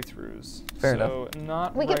other playthroughs. Fair so enough.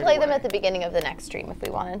 Not We right could play them away. at the beginning of the next stream if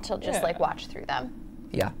we wanted to just like watch through them.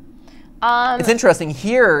 Yeah. It's interesting.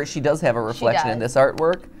 Here, she does have a reflection in this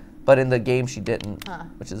artwork, but in the game she didn't,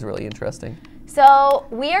 which is really interesting. So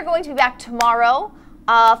we are going to be back tomorrow,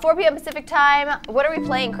 4 p.m. Pacific time. What are we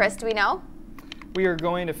playing, Chris? Do we know? We are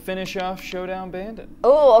going to finish off Showdown Bandit.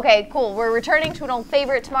 Oh, okay, cool. We're returning to an old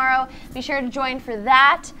favorite tomorrow. Be sure to join for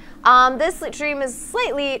that. This stream is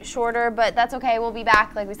slightly shorter, but that's okay. We'll be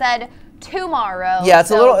back, like we said, tomorrow. Yeah, it's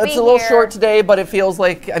So a little short today, but it feels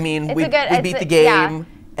like, I mean, we beat the game. Yeah.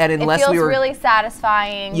 And unless it feels we were really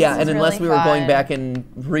satisfying. Yeah, This and is unless really we were going fun. back and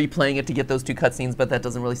replaying it to get those 2 cutscenes, but that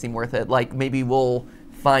doesn't really seem worth it. Like, maybe we'll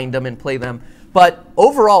find them and play them. But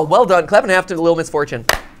overall, well done. Clap and a half to Little Misfortune.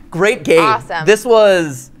 Great game. Awesome. This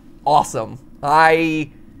was awesome.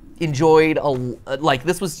 I enjoyed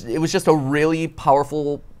it was just a really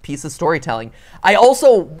powerful piece of storytelling. I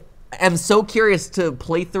also am so curious to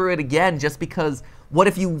play through it again, just because what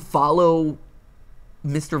if you follow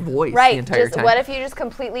Mr. Voice the entire time? What if you just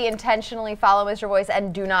completely intentionally follow Mr. Voice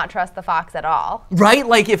and do not trust the fox at all? Right?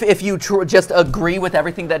 Like if you just agree with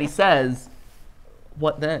everything that he says,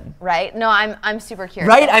 what then? Right? No, I'm super curious.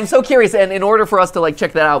 Right? I'm so curious, and in order for us to like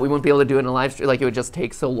check that out, we wouldn't be able to do it in a live stream. Like, it would just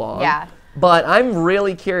take so long. Yeah. But I'm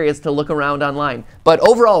really curious to look around online. But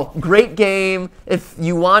overall, great game. If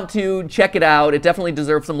you want to check it out, it definitely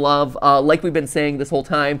deserves some love. Like we've been saying this whole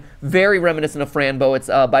time, very reminiscent of Fran Bow. It's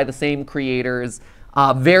by the same creators.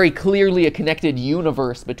 Very clearly a connected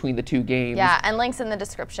universe between the 2 games. Yeah, and links in the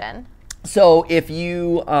description. So if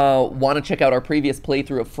you want to check out our previous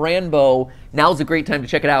playthrough of Fran Bow, now's a great time to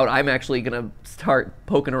check it out. I'm actually going to start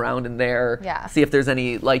poking around in there, see if there's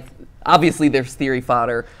any, like, obviously there's theory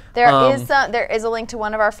fodder. There is a link to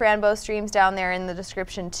one of our Fran Bow streams down there in the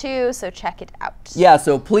description too, so check it out. Yeah,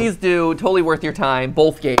 so please do. Totally worth your time,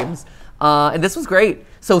 both games. And this was great.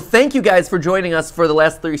 So thank you guys for joining us for the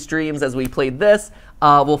last 3 streams as we played this.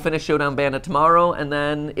 We'll finish Showdown Bandit tomorrow, and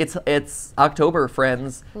then it's October,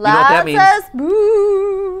 friends. You know what that means. Lots of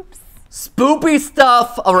spoops. Spoopy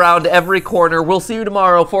stuff around every corner. We'll see you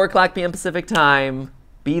tomorrow, 4 o'clock p.m. Pacific time.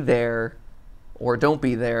 Be there, or don't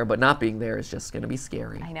be there, but not being there is just going to be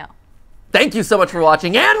scary. I know. Thank you so much for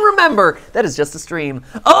watching, and remember, that is just a stream.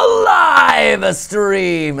 A live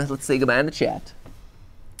stream! Let's say goodbye in the chat.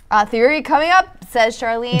 Theory coming up, says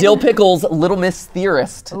Charlene. Dill Pickles, Little Miss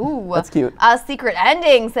Theorist. Ooh. That's cute. Secret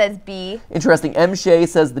ending, says B. Interesting. M. Shay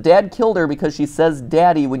says the dad killed her because she says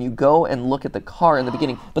daddy when you go and look at the car in the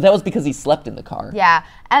beginning. But that was because he slept in the car. Yeah.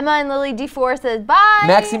 Emma and Lily D4 says bye.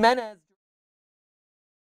 Maxi Menez.